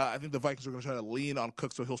Cousins. I think the Vikings are going to try to lean on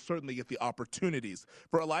Cook, so he'll certainly get the opportunities.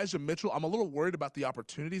 For Elijah Mitchell, I'm a little worried about the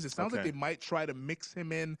opportunities. It sounds like they might try to mix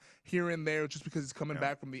him in here and there just because he's coming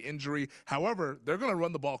back from the injury. However, they're going to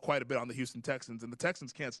run the ball quite a bit on the Houston Texans, and the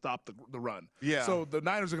Texans can't stop the run. Yeah. So the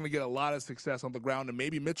Niners are going to get a lot of success on the ground, and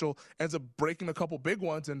maybe Mitchell ends up breaking a couple big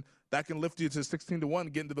ones, and that can lift you to 16-1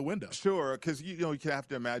 and get into the window. Sure, because you have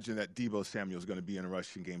to imagine that Deebo Samuel is going to be in a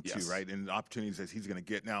rushing game too, right? And the opportunities that he's going to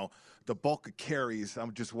get. Now, the bulk of carries,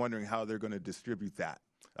 I'm just wondering how they're going to distribute that.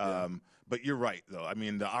 But you're right, though. I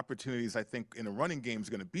mean, the opportunities, I think, in the running game is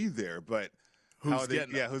going to be there, but who's going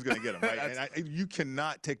to get them, right? And you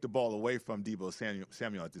cannot take the ball away from Deebo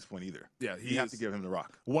Samuel at this point either. Yeah, you have to give him the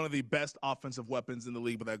rock. One of the best offensive weapons in the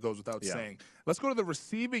league, but that goes without saying. Let's go to the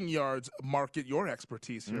receiving yards market, your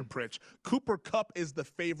expertise here, Pritch. Cooper Kupp is the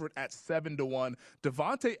favorite at 7-1.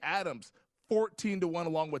 Devontae Adams, 14-1,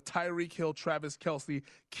 along with Tyreek Hill, Travis Kelce,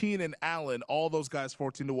 Keenan Allen, all those guys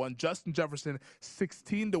 14-1. Justin Jefferson,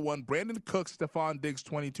 16-1. Brandon Cooks, Stephon Diggs,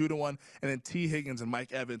 22-1. And then T. Higgins and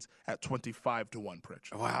Mike Evans at 25-1,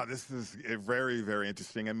 Pritch. Wow, this is very, very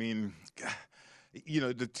interesting. I mean,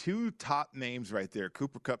 the two top names right there,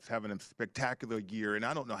 Cooper Kupp's having a spectacular year, and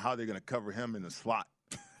I don't know how they're going to cover him in the slot.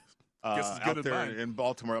 Out there in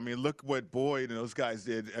Baltimore. I mean, look what Boyd and those guys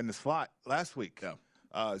did in the slot last week. Yeah.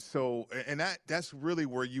 That's really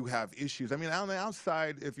where you have issues. I mean, on the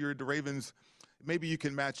outside, if you're the Ravens, maybe you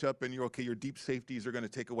can match up and you're okay. Your deep safeties are going to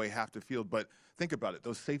take away half the field. But think about it.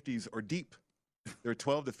 Those safeties are deep. They're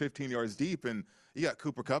 12 to 15 yards deep. And you got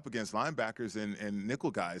Cooper Kupp against linebackers and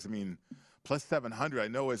nickel guys. I mean, plus 700. I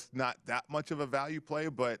know it's not that much of a value play,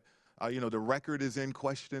 but the record is in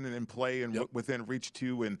question and in play and within reach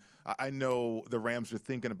too. And I know the Rams are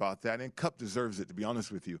thinking about that. And Kupp deserves it, to be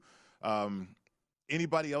honest with you.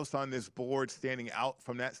 Anybody else on this board standing out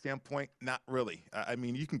from that standpoint? Not really. I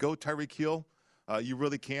mean, you can go Tyreek Hill. You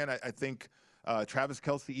really can. I think Travis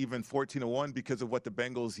Kelce even 14-1 because of what the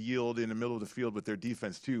Bengals yield in the middle of the field with their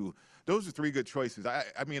defense too. Those are three good choices. I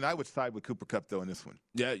mean, I would side with Cooper Kupp, though, in this one.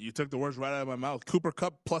 Yeah, you took the words right out of my mouth. Cooper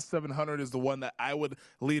Kupp plus 700 is the one that I would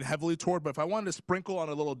lean heavily toward. But if I wanted to sprinkle on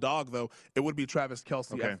a little dog, though, it would be Travis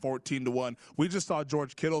Kelce at 14-1. We just saw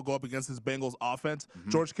George Kittle go up against his Bengals offense.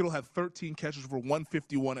 George Kittle had 13 catches for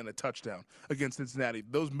 151 and a touchdown against Cincinnati.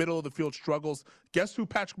 Those middle-of-the-field struggles, guess who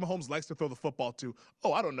Patrick Mahomes likes to throw the football to?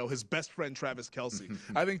 Oh, I don't know, his best friend, Travis Kelce.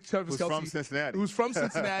 I think Travis Kelce, who's from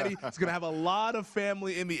Cincinnati, is going to have a lot of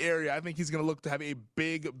family in the area. I think he's going to look to have a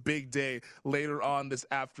big, big day later on this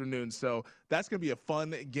afternoon. So that's going to be a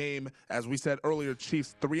fun game. As we said earlier,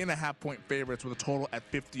 Chiefs 3.5-point favorites with a total at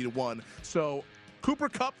 50-1. So Cooper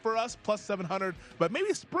Kupp for us, plus 700, but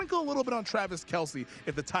maybe sprinkle a little bit on Travis Kelce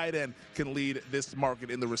if the tight end can lead this market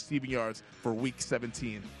in the receiving yards for Week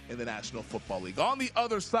 17 in the National Football League. On the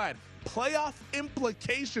other side, playoff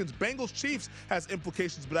implications. Bengals-Chiefs has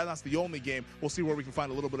implications, but that's not the only game. We'll see where we can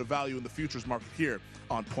find a little bit of value in the futures market here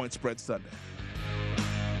on Point Spread Sunday.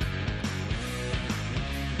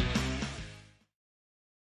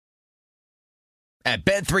 At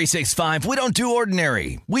Bet365, we don't do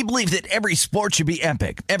ordinary. We believe that every sport should be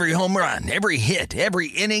epic. Every home run, every hit, every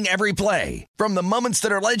inning, every play. From the moments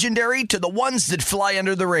that are legendary to the ones that fly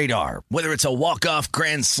under the radar. Whether it's a walk-off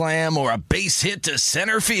grand slam or a base hit to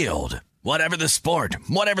center field. Whatever the sport,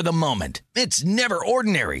 whatever the moment. It's never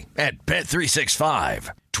ordinary at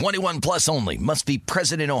Bet365. 21 plus only. Must be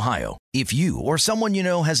present in Ohio. If you or someone you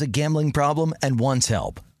know has a gambling problem and wants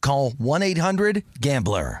help, call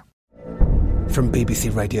 1-800-GAMBLER. From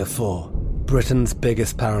BBC Radio 4, Britain's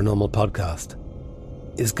biggest paranormal podcast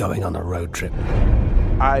is going on a road trip.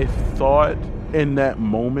 I thought in that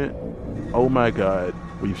moment, oh my God,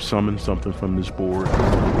 we've summoned something from this board.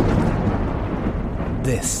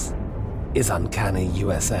 This is Uncanny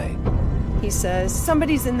USA. He says,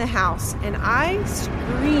 somebody's in the house, and I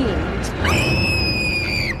screamed.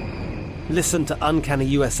 Listen to Uncanny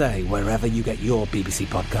USA wherever you get your BBC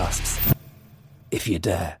podcasts, if you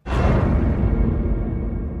dare.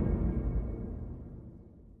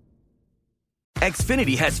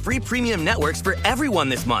 Xfinity has free premium networks for everyone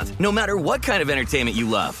this month, no matter what kind of entertainment you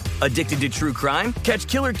love. Addicted to true crime? Catch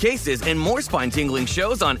killer cases and more spine-tingling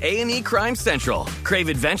shows on A&E Crime Central. Crave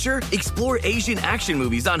adventure? Explore Asian action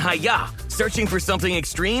movies on Hi-YAH. Searching for something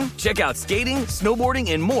extreme? Check out skating,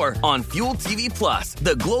 snowboarding, and more on Fuel TV Plus,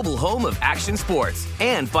 the global home of action sports.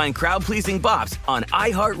 And find crowd-pleasing bops on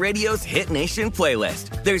iHeartRadio's Hit Nation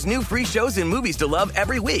playlist. There's new free shows and movies to love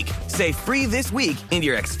every week. Say free this week in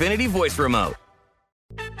your Xfinity voice remote.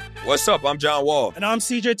 What's up? I'm John Wall. And I'm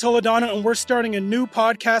CJ Toledano, and we're starting a new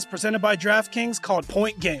podcast presented by DraftKings called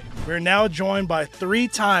Point Game. We're now joined by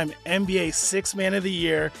three-time NBA Sixth Man of the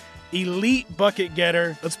Year, elite bucket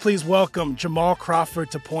getter. Let's please welcome Jamal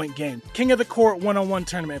Crawford to Point Game. King of the Court one-on-one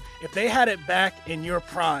tournament. If they had it back in your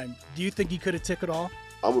prime, do you think you could have took it all?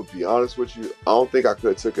 I'm going to be honest with you. I don't think I could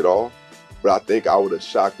have took it all, but I think I would have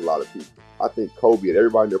shocked a lot of people. I think Kobe and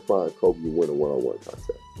everybody in their prime, Kobe would win a one-on-one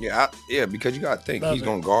contest. Yeah, because you got to think, he's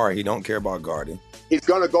going to guard. He don't care about guarding. He's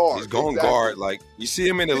going to guard. He's going to guard. Like, you see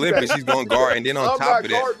him in the Olympics, he's going to guard. And then on top of that. I'm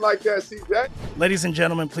not guarding like that, CJ. Ladies and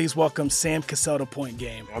gentlemen, please welcome Sam Cassell to Point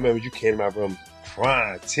Game. I remember you came to my room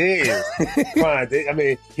crying, tears. Crying. I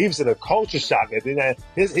mean, he was in a culture shock. And then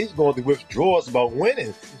he's going through withdrawals about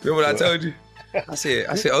winning. Remember what I told you? I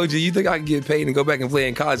said, OG, you think I can get paid and go back and play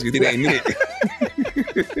in college because it ain't it?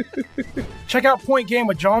 Check out Point Game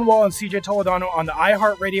with John Wall and CJ Toledano on the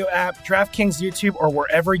iHeartRadio app, DraftKings YouTube, or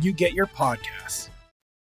wherever you get your podcasts.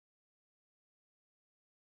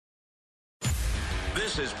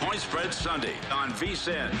 This is Point Spread Sunday on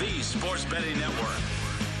VSiN, the Sports Betting Network.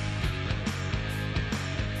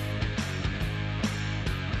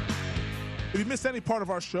 If you missed any part of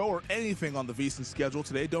our show or anything on the VSiN schedule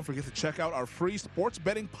today, don't forget to check out our free sports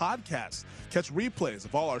betting podcast. Catch replays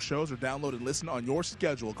of all our shows or download and listen on your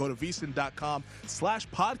schedule. Go to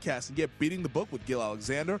vsin.com/podcast and get Beating the Book with Gil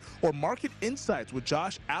Alexander or Market Insights with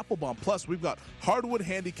Josh Applebaum. Plus, we've got Hardwood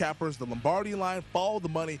Handicappers, the Lombardi Line, Follow the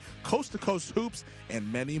Money, Coast to Coast Hoops,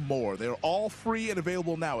 and many more. They're all free and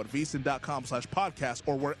available now at vsin.com/podcast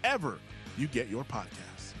or wherever you get your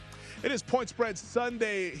podcasts. It is Point Spread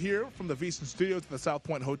Sunday here from the VSiN Studios at the South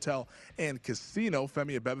Point Hotel and Casino.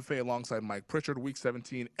 Femi Abebefe alongside Mike Pritchard. Week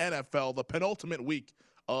 17 NFL, the penultimate week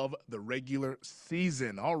of the regular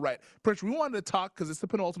season. All right, Pritchard, we wanted to talk, because it's the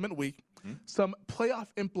penultimate week, some playoff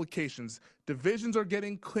implications. Divisions are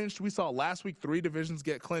getting clinched. We saw last week 3 divisions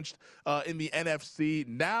get clinched in the NFC.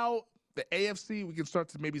 Now the AFC, we can start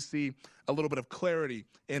to maybe see a little bit of clarity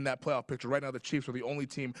in that playoff picture. Right now, the Chiefs are the only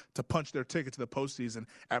team to punch their ticket to the postseason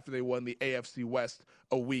after they won the AFC West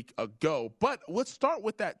a week ago. But let's start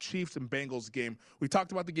with that Chiefs and Bengals game. We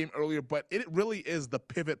talked about the game earlier, but it really is the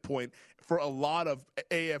pivot point for a lot of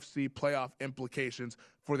AFC playoff implications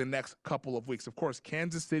for the next couple of weeks. Of course,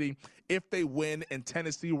 Kansas City, if they win and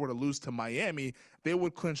Tennessee were to lose to Miami, they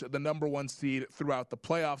would clinch the number 1 seed throughout the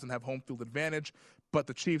playoffs and have home field advantage. But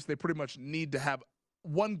the Chiefs, they pretty much need to have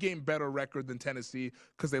 1 game better record than Tennessee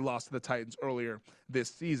because they lost to the Titans earlier this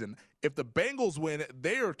season. If the Bengals win,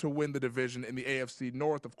 they are to win the division in the AFC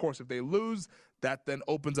North. Of course, if they lose, that then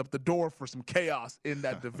opens up the door for some chaos in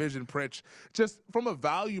that division, Pritch. Just from a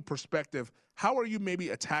value perspective, how are you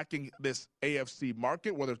maybe attacking this AFC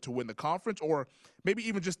market, whether to win the conference or maybe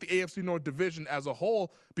even just the AFC North division as a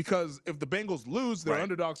whole? Because if the Bengals lose, they're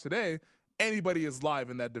underdogs today. Anybody is live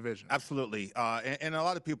in that division. Absolutely. And a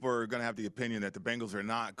lot of people are going to have the opinion that the Bengals are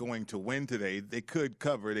not going to win today. They could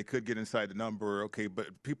cover. They could get inside the number. Okay, but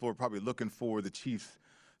people are probably looking for the Chiefs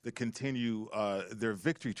to continue their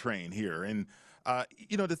victory train here. And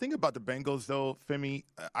The thing about the Bengals, though, Femi,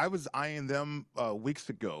 I was eyeing them weeks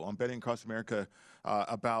ago on Betting Across America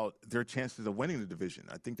about their chances of winning the division.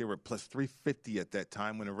 I think they were plus 350 at that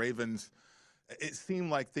time when the Ravens, it seemed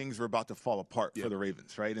like things were about to fall apart for the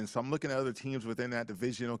Ravens, right? And so I'm looking at other teams within that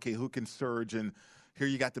division. Okay, who can surge? And here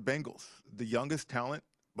you got the Bengals, the youngest talent,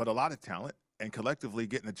 but a lot of talent, and collectively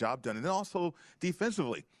getting the job done. And then also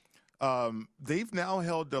defensively. They've now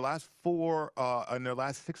held their last 4 and their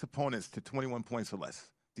last 6 opponents to 21 points or less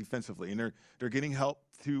defensively, and they're getting help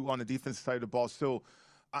too on the defensive side of the ball. So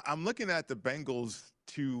I'm looking at the Bengals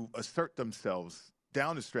to assert themselves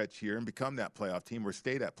down the stretch here and become that playoff team or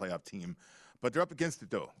stay that playoff team. But they're up against it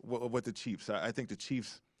though with the Chiefs. I think the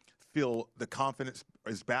Chiefs feel the confidence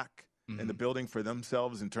is back in the building for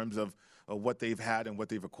themselves in terms of what they've had and what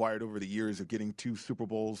they've acquired over the years of getting 2 Super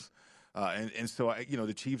Bowls. And so,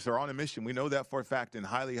 the Chiefs are on a mission. We know that for a fact, and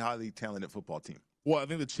highly, highly talented football team. Well, I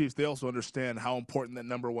think the Chiefs, they also understand how important that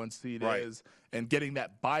number 1 seed is, and getting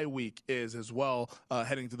that bye week is as well,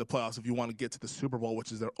 heading to the playoffs if you want to get to the Super Bowl,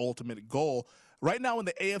 which is their ultimate goal. Right now in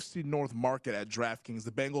the AFC North market at DraftKings, the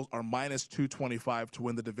Bengals are minus 225 to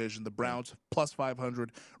win the division. The Browns plus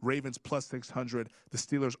 500, Ravens plus 600. The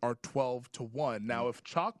Steelers are 12-1. Now, if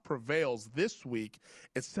chalk prevails this week,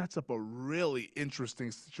 it sets up a really interesting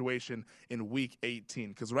situation in Week 18.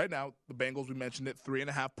 Because right now, the Bengals, we mentioned it,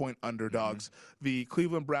 3.5-point underdogs. The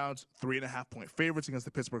Cleveland Browns, 3.5-point favorites against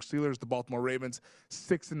the Pittsburgh Steelers. The Baltimore Ravens,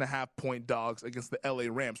 6.5-point dogs against the LA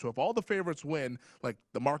Rams. So if all the favorites win, like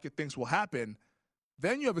the market thinks will happen,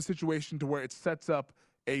 then you have a situation to where it sets up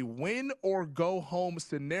a win or go home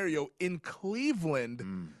scenario in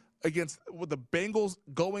Cleveland against the Bengals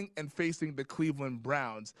going and facing the Cleveland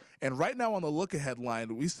Browns. And right now on the look-ahead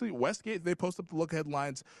line, we see Westgate, they post up the look-ahead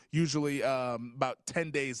lines usually about 10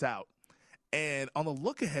 days out. And on the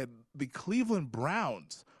look-ahead, the Cleveland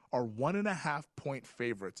Browns are 1.5-point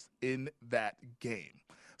favorites in that game.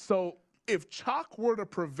 So if chalk were to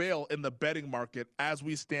prevail in the betting market as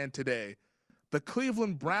we stand today, the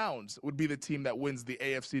Cleveland Browns would be the team that wins the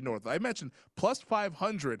AFC North. I mentioned plus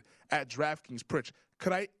 500 at DraftKings. Pritch,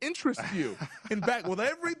 could I interest you in fact with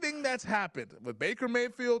everything that's happened with Baker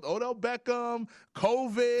Mayfield, Odell Beckham,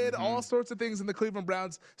 COVID, all sorts of things in the Cleveland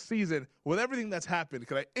Browns season, with everything that's happened,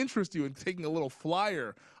 could I interest you in taking a little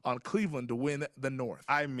flyer on Cleveland to win the North?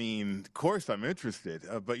 I mean, of course I'm interested,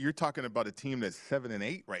 but you're talking about a team that's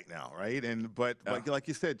 7-8 right now, right? But like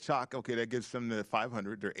you said, chalk, okay, that gives them the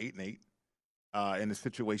 500. They're 8-8. In the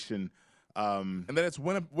situation. And then it's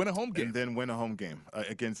win a home game. And then win a home game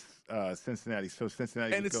against Cincinnati. So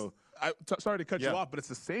Cincinnati would go. Sorry to cut you off, but it's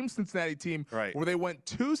the same Cincinnati team where they went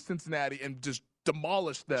to Cincinnati and just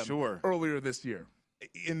demolished them earlier this year.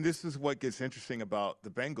 And this is what gets interesting about the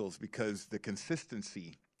Bengals, because the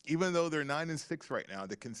consistency, even though they're 9-6 right now,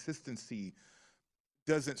 the consistency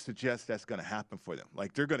doesn't suggest that's going to happen for them.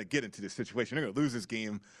 Like, they're going to get into this situation. They're going to lose this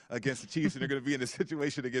game against the Chiefs, and they're going to be in this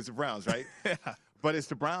situation against the Browns, right? But it's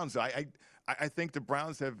the Browns. I think the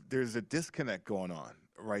Browns there's a disconnect going on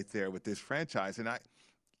right there with this franchise. And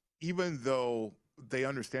even though they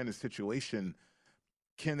understand the situation,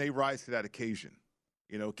 can they rise to that occasion?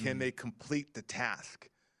 Can they complete the task?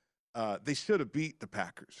 They should have beat the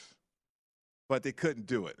Packers, but they couldn't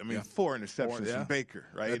do it. I mean, 4 interceptions from Baker,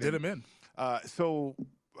 right? That did him in. So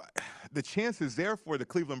the chance is there for the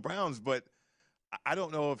Cleveland Browns, but I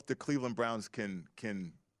don't know if the Cleveland Browns can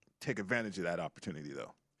take advantage of that opportunity,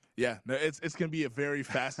 though. Yeah, no, it's going to be a very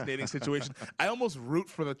fascinating situation. I almost root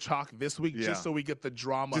for the chalk this week just so we get the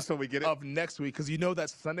drama of next week, because that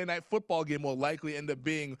Sunday night football game will likely end up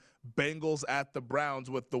being Bengals at the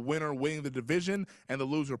Browns, with the winner winning the division and the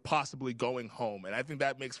loser possibly going home. And I think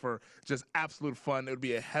that makes for just absolute fun. It would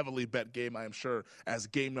be a heavily bet game, I am sure, as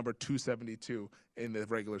game number 272 in the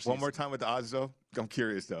regular season. One more time with the odds, though. I'm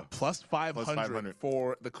curious, though. Plus 500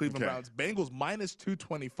 for the Cleveland Browns. Bengals minus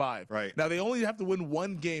 225. Right. Now, they only have to win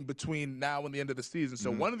one game between now and the end of the season.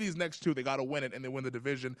 So one of these next two, they got to win it, and they win the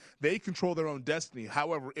division. They control their own destiny.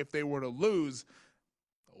 However, if they were to lose,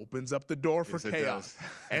 opens up the door for chaos.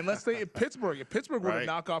 And let's say if Pittsburgh were to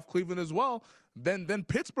knock off Cleveland as well, then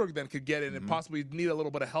Pittsburgh then could get in and possibly need a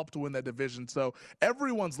little bit of help to win that division. So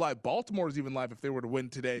everyone's live. Baltimore is even live if they were to win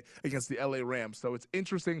today against the LA Rams. So it's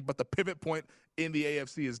interesting, but the pivot point in the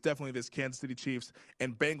AFC is definitely this Kansas City Chiefs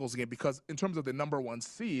and Bengals game, because in terms of the number 1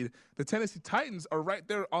 seed, the Tennessee Titans are right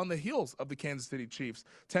there on the heels of the Kansas City Chiefs.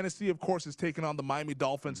 Tennessee, of course, is taking on the Miami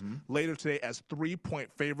Dolphins later today as 3-point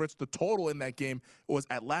favorites. The total in that game was,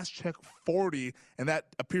 at last check, 40, and that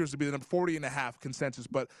appears to be the number 40.5 consensus,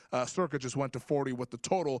 but Circa just went to 40 with the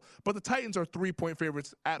total. But the Titans are 3-point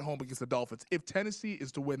favorites at home against the Dolphins. If Tennessee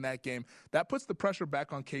is to win that game, that puts the pressure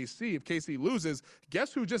back on KC. If KC loses,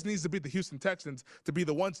 guess who just needs to beat the Houston Texans to be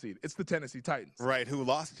the 1 seed? It's the Tennessee Titans. Right, who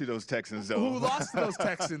lost to those Texans, though. Who lost to those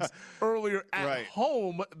Texans earlier at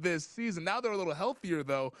home this season. Now they're a little healthier,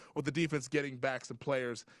 though, with the defense getting back some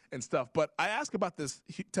players and stuff. But I ask about this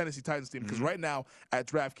Tennessee Titans team because right now at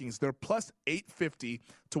DraftKings, they're plus 850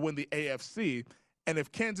 to win the AFC. And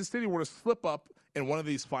if Kansas City were to slip up in one of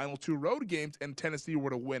these final 2 road games and Tennessee were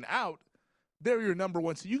to win out, they're your number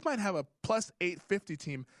 1 seed. You might have a plus 850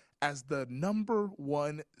 team as the number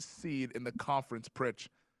 1 seed in the conference, Pritch.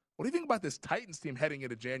 What do you think about this Titans team heading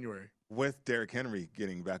into January? With Derrick Henry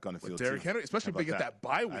getting back on the field, Derrick Henry, especially if they get that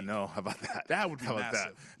bye week. I know. How about that? That would be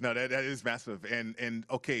massive. No, that is massive. And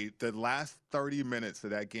okay, the last 30 minutes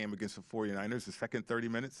of that game against the 49ers, the second 30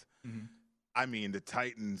 minutes, I mean, the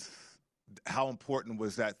Titans, how important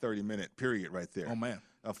was that 30-minute period right there? Oh, man.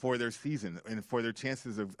 For their season and for their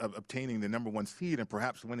chances of obtaining the number 1 seed and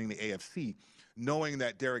perhaps winning the AFC, knowing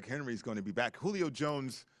that Derrick Henry is going to be back. Julio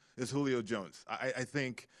Jones is Julio Jones. I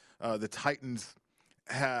think the Titans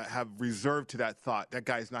have reserved to that thought. That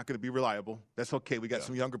guy's not going to be reliable. That's okay. We got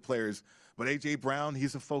some younger players. But A.J. Brown,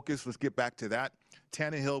 he's a focus. Let's get back to that.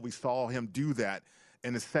 Tannehill, we saw him do that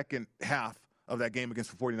in the second half of that game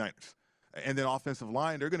against the 49ers. And then offensive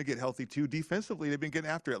line, they're going to get healthy too. Defensively, they've been getting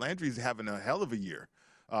after it. Landry's having a hell of a year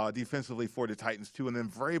defensively for the Titans too. And then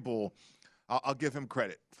Vrabel, I'll give him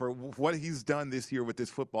credit for what he's done this year with this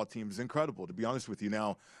football team is incredible, to be honest with you.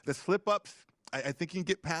 Now, the slip-ups, I think you can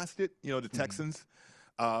get past it, the Texans.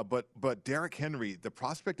 But Derrick Henry, the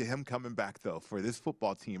prospect of him coming back, though, for this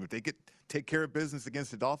football team, if they take care of business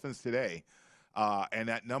against the Dolphins today, and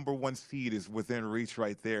that number 1 seed is within reach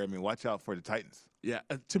right there, I mean, watch out for the Titans. Yeah,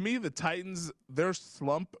 to me, the Titans, their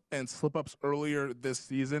slump and slip-ups earlier this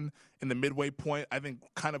season in the midway point, I think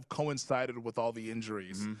kind of coincided with all the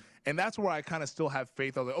injuries. And that's where I kind of still have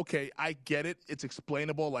faith. I was like, okay, I get it. It's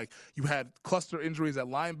explainable. Like, you had cluster injuries at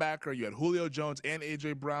linebacker. You had Julio Jones and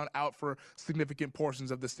A.J. Brown out for significant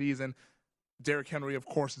portions of the season. Derrick Henry, of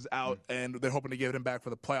course, is out, and they're hoping to get him back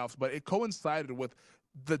for the playoffs. But it coincided with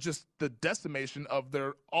the decimation of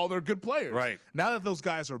all their good players. Right. Now that those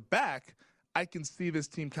guys are back, I can see this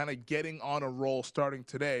team kind of getting on a roll starting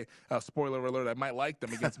today. Spoiler alert, I might like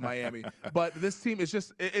them against Miami. But this team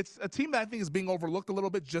is it's a team that I think is being overlooked a little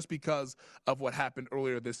bit just because of what happened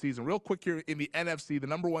earlier this season. Real quick here in the NFC, the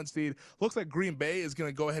number 1 seed, looks like Green Bay is going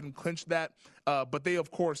to go ahead and clinch that. But they,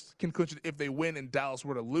 of course, can clinch it if they win and Dallas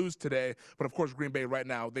were to lose today. But, of course, Green Bay right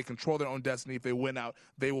now, they control their own destiny. If they win out,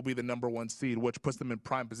 they will be the number 1 seed, which puts them in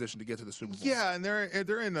prime position to get to the Super Bowl. Yeah, and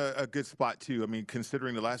they're in a good spot, too. I mean,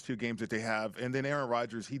 considering the last 2 games that they have. And then Aaron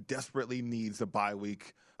Rodgers, he desperately needs a bye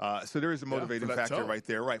week. So there is a motivating factor right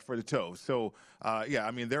there, for the toe. So, I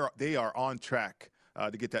mean, they are on track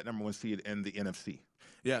to get that number 1 seed in the NFC.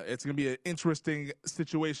 Yeah, it's going to be an interesting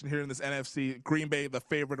situation here in this NFC. Green Bay, the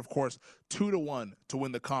favorite, of course, 2-1 to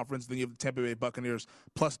win the conference. Then you have the Tampa Bay Buccaneers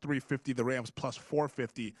plus 350, the Rams plus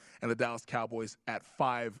 450, and the Dallas Cowboys at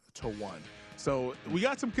 5-1. So we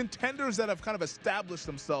got some contenders that have kind of established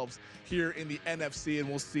themselves here in the NFC, and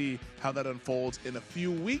we'll see how that unfolds in a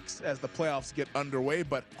few weeks as the playoffs get underway.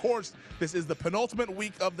 But, of course, this is the penultimate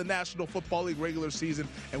week of the National Football League regular season,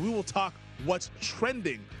 and we will talk what's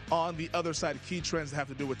trending on the other side. Key trends that have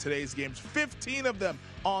to do with today's games. 15 of them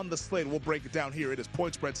on the slate. We'll break it down here. It is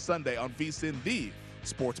Point Spread Sunday on VSiN, the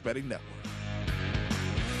Sports Betting Network.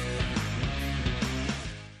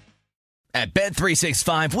 At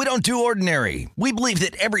Bet365, we don't do ordinary. We believe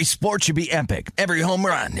that every sport should be epic. Every home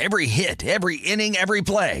run, every hit, every inning, every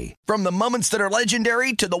play. From the moments that are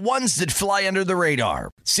legendary to the ones that fly under the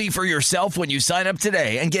radar. See for yourself when you sign up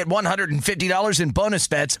today and get $150 in bonus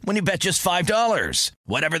bets when you bet just $5.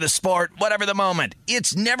 Whatever the sport, whatever the moment,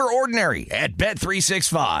 it's never ordinary at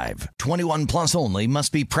Bet365. 21 plus only.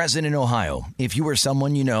 Must be present in Ohio. If you or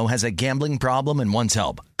someone you know has a gambling problem and wants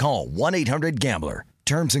help, call 1-800-GAMBLER.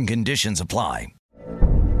 Terms and conditions apply.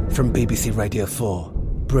 From BBC Radio 4,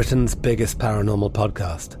 Britain's biggest paranormal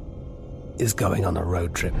podcast is going on a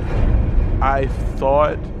road trip. I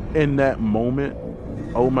thought in that moment,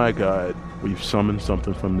 oh my God, we've summoned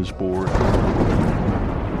something from this board.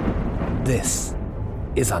 This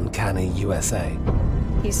is Uncanny USA.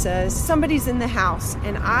 He says, somebody's in the house,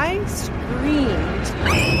 and I screamed.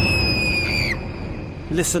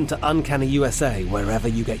 Listen to Uncanny USA wherever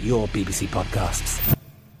you get your BBC podcasts,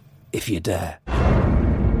 if you dare.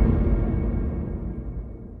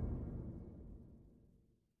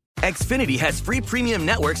 Xfinity has free premium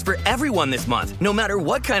networks for everyone this month, no matter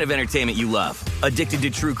what kind of entertainment you love. Addicted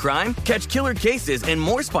to true crime? Catch killer cases and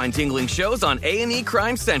more spine-tingling shows on A&E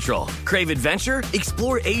Crime Central. Crave adventure?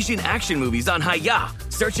 Explore Asian action movies on Hi-YAH.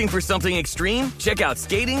 Searching for something extreme? Check out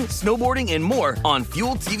skating, snowboarding, and more on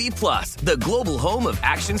Fuel TV Plus, the global home of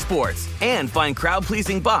action sports. And find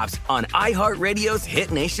crowd-pleasing bops on iHeartRadio's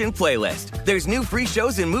Hit Nation playlist. There's new free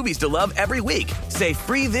shows and movies to love every week. Say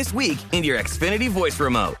free this week in your Xfinity voice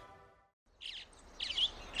remote.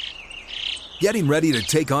 Getting ready to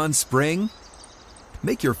take on spring?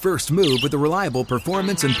 Make your first move with the reliable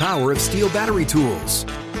performance and power of Steel battery tools.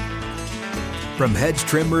 From hedge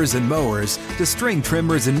trimmers and mowers to string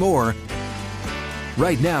trimmers and more,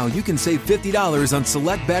 right now you can save $50 on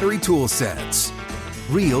select battery tool sets.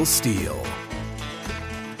 Real Steel.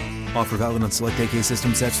 Offer valid on select AK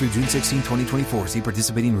system sets through June 16, 2024. See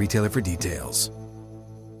participating retailer for details.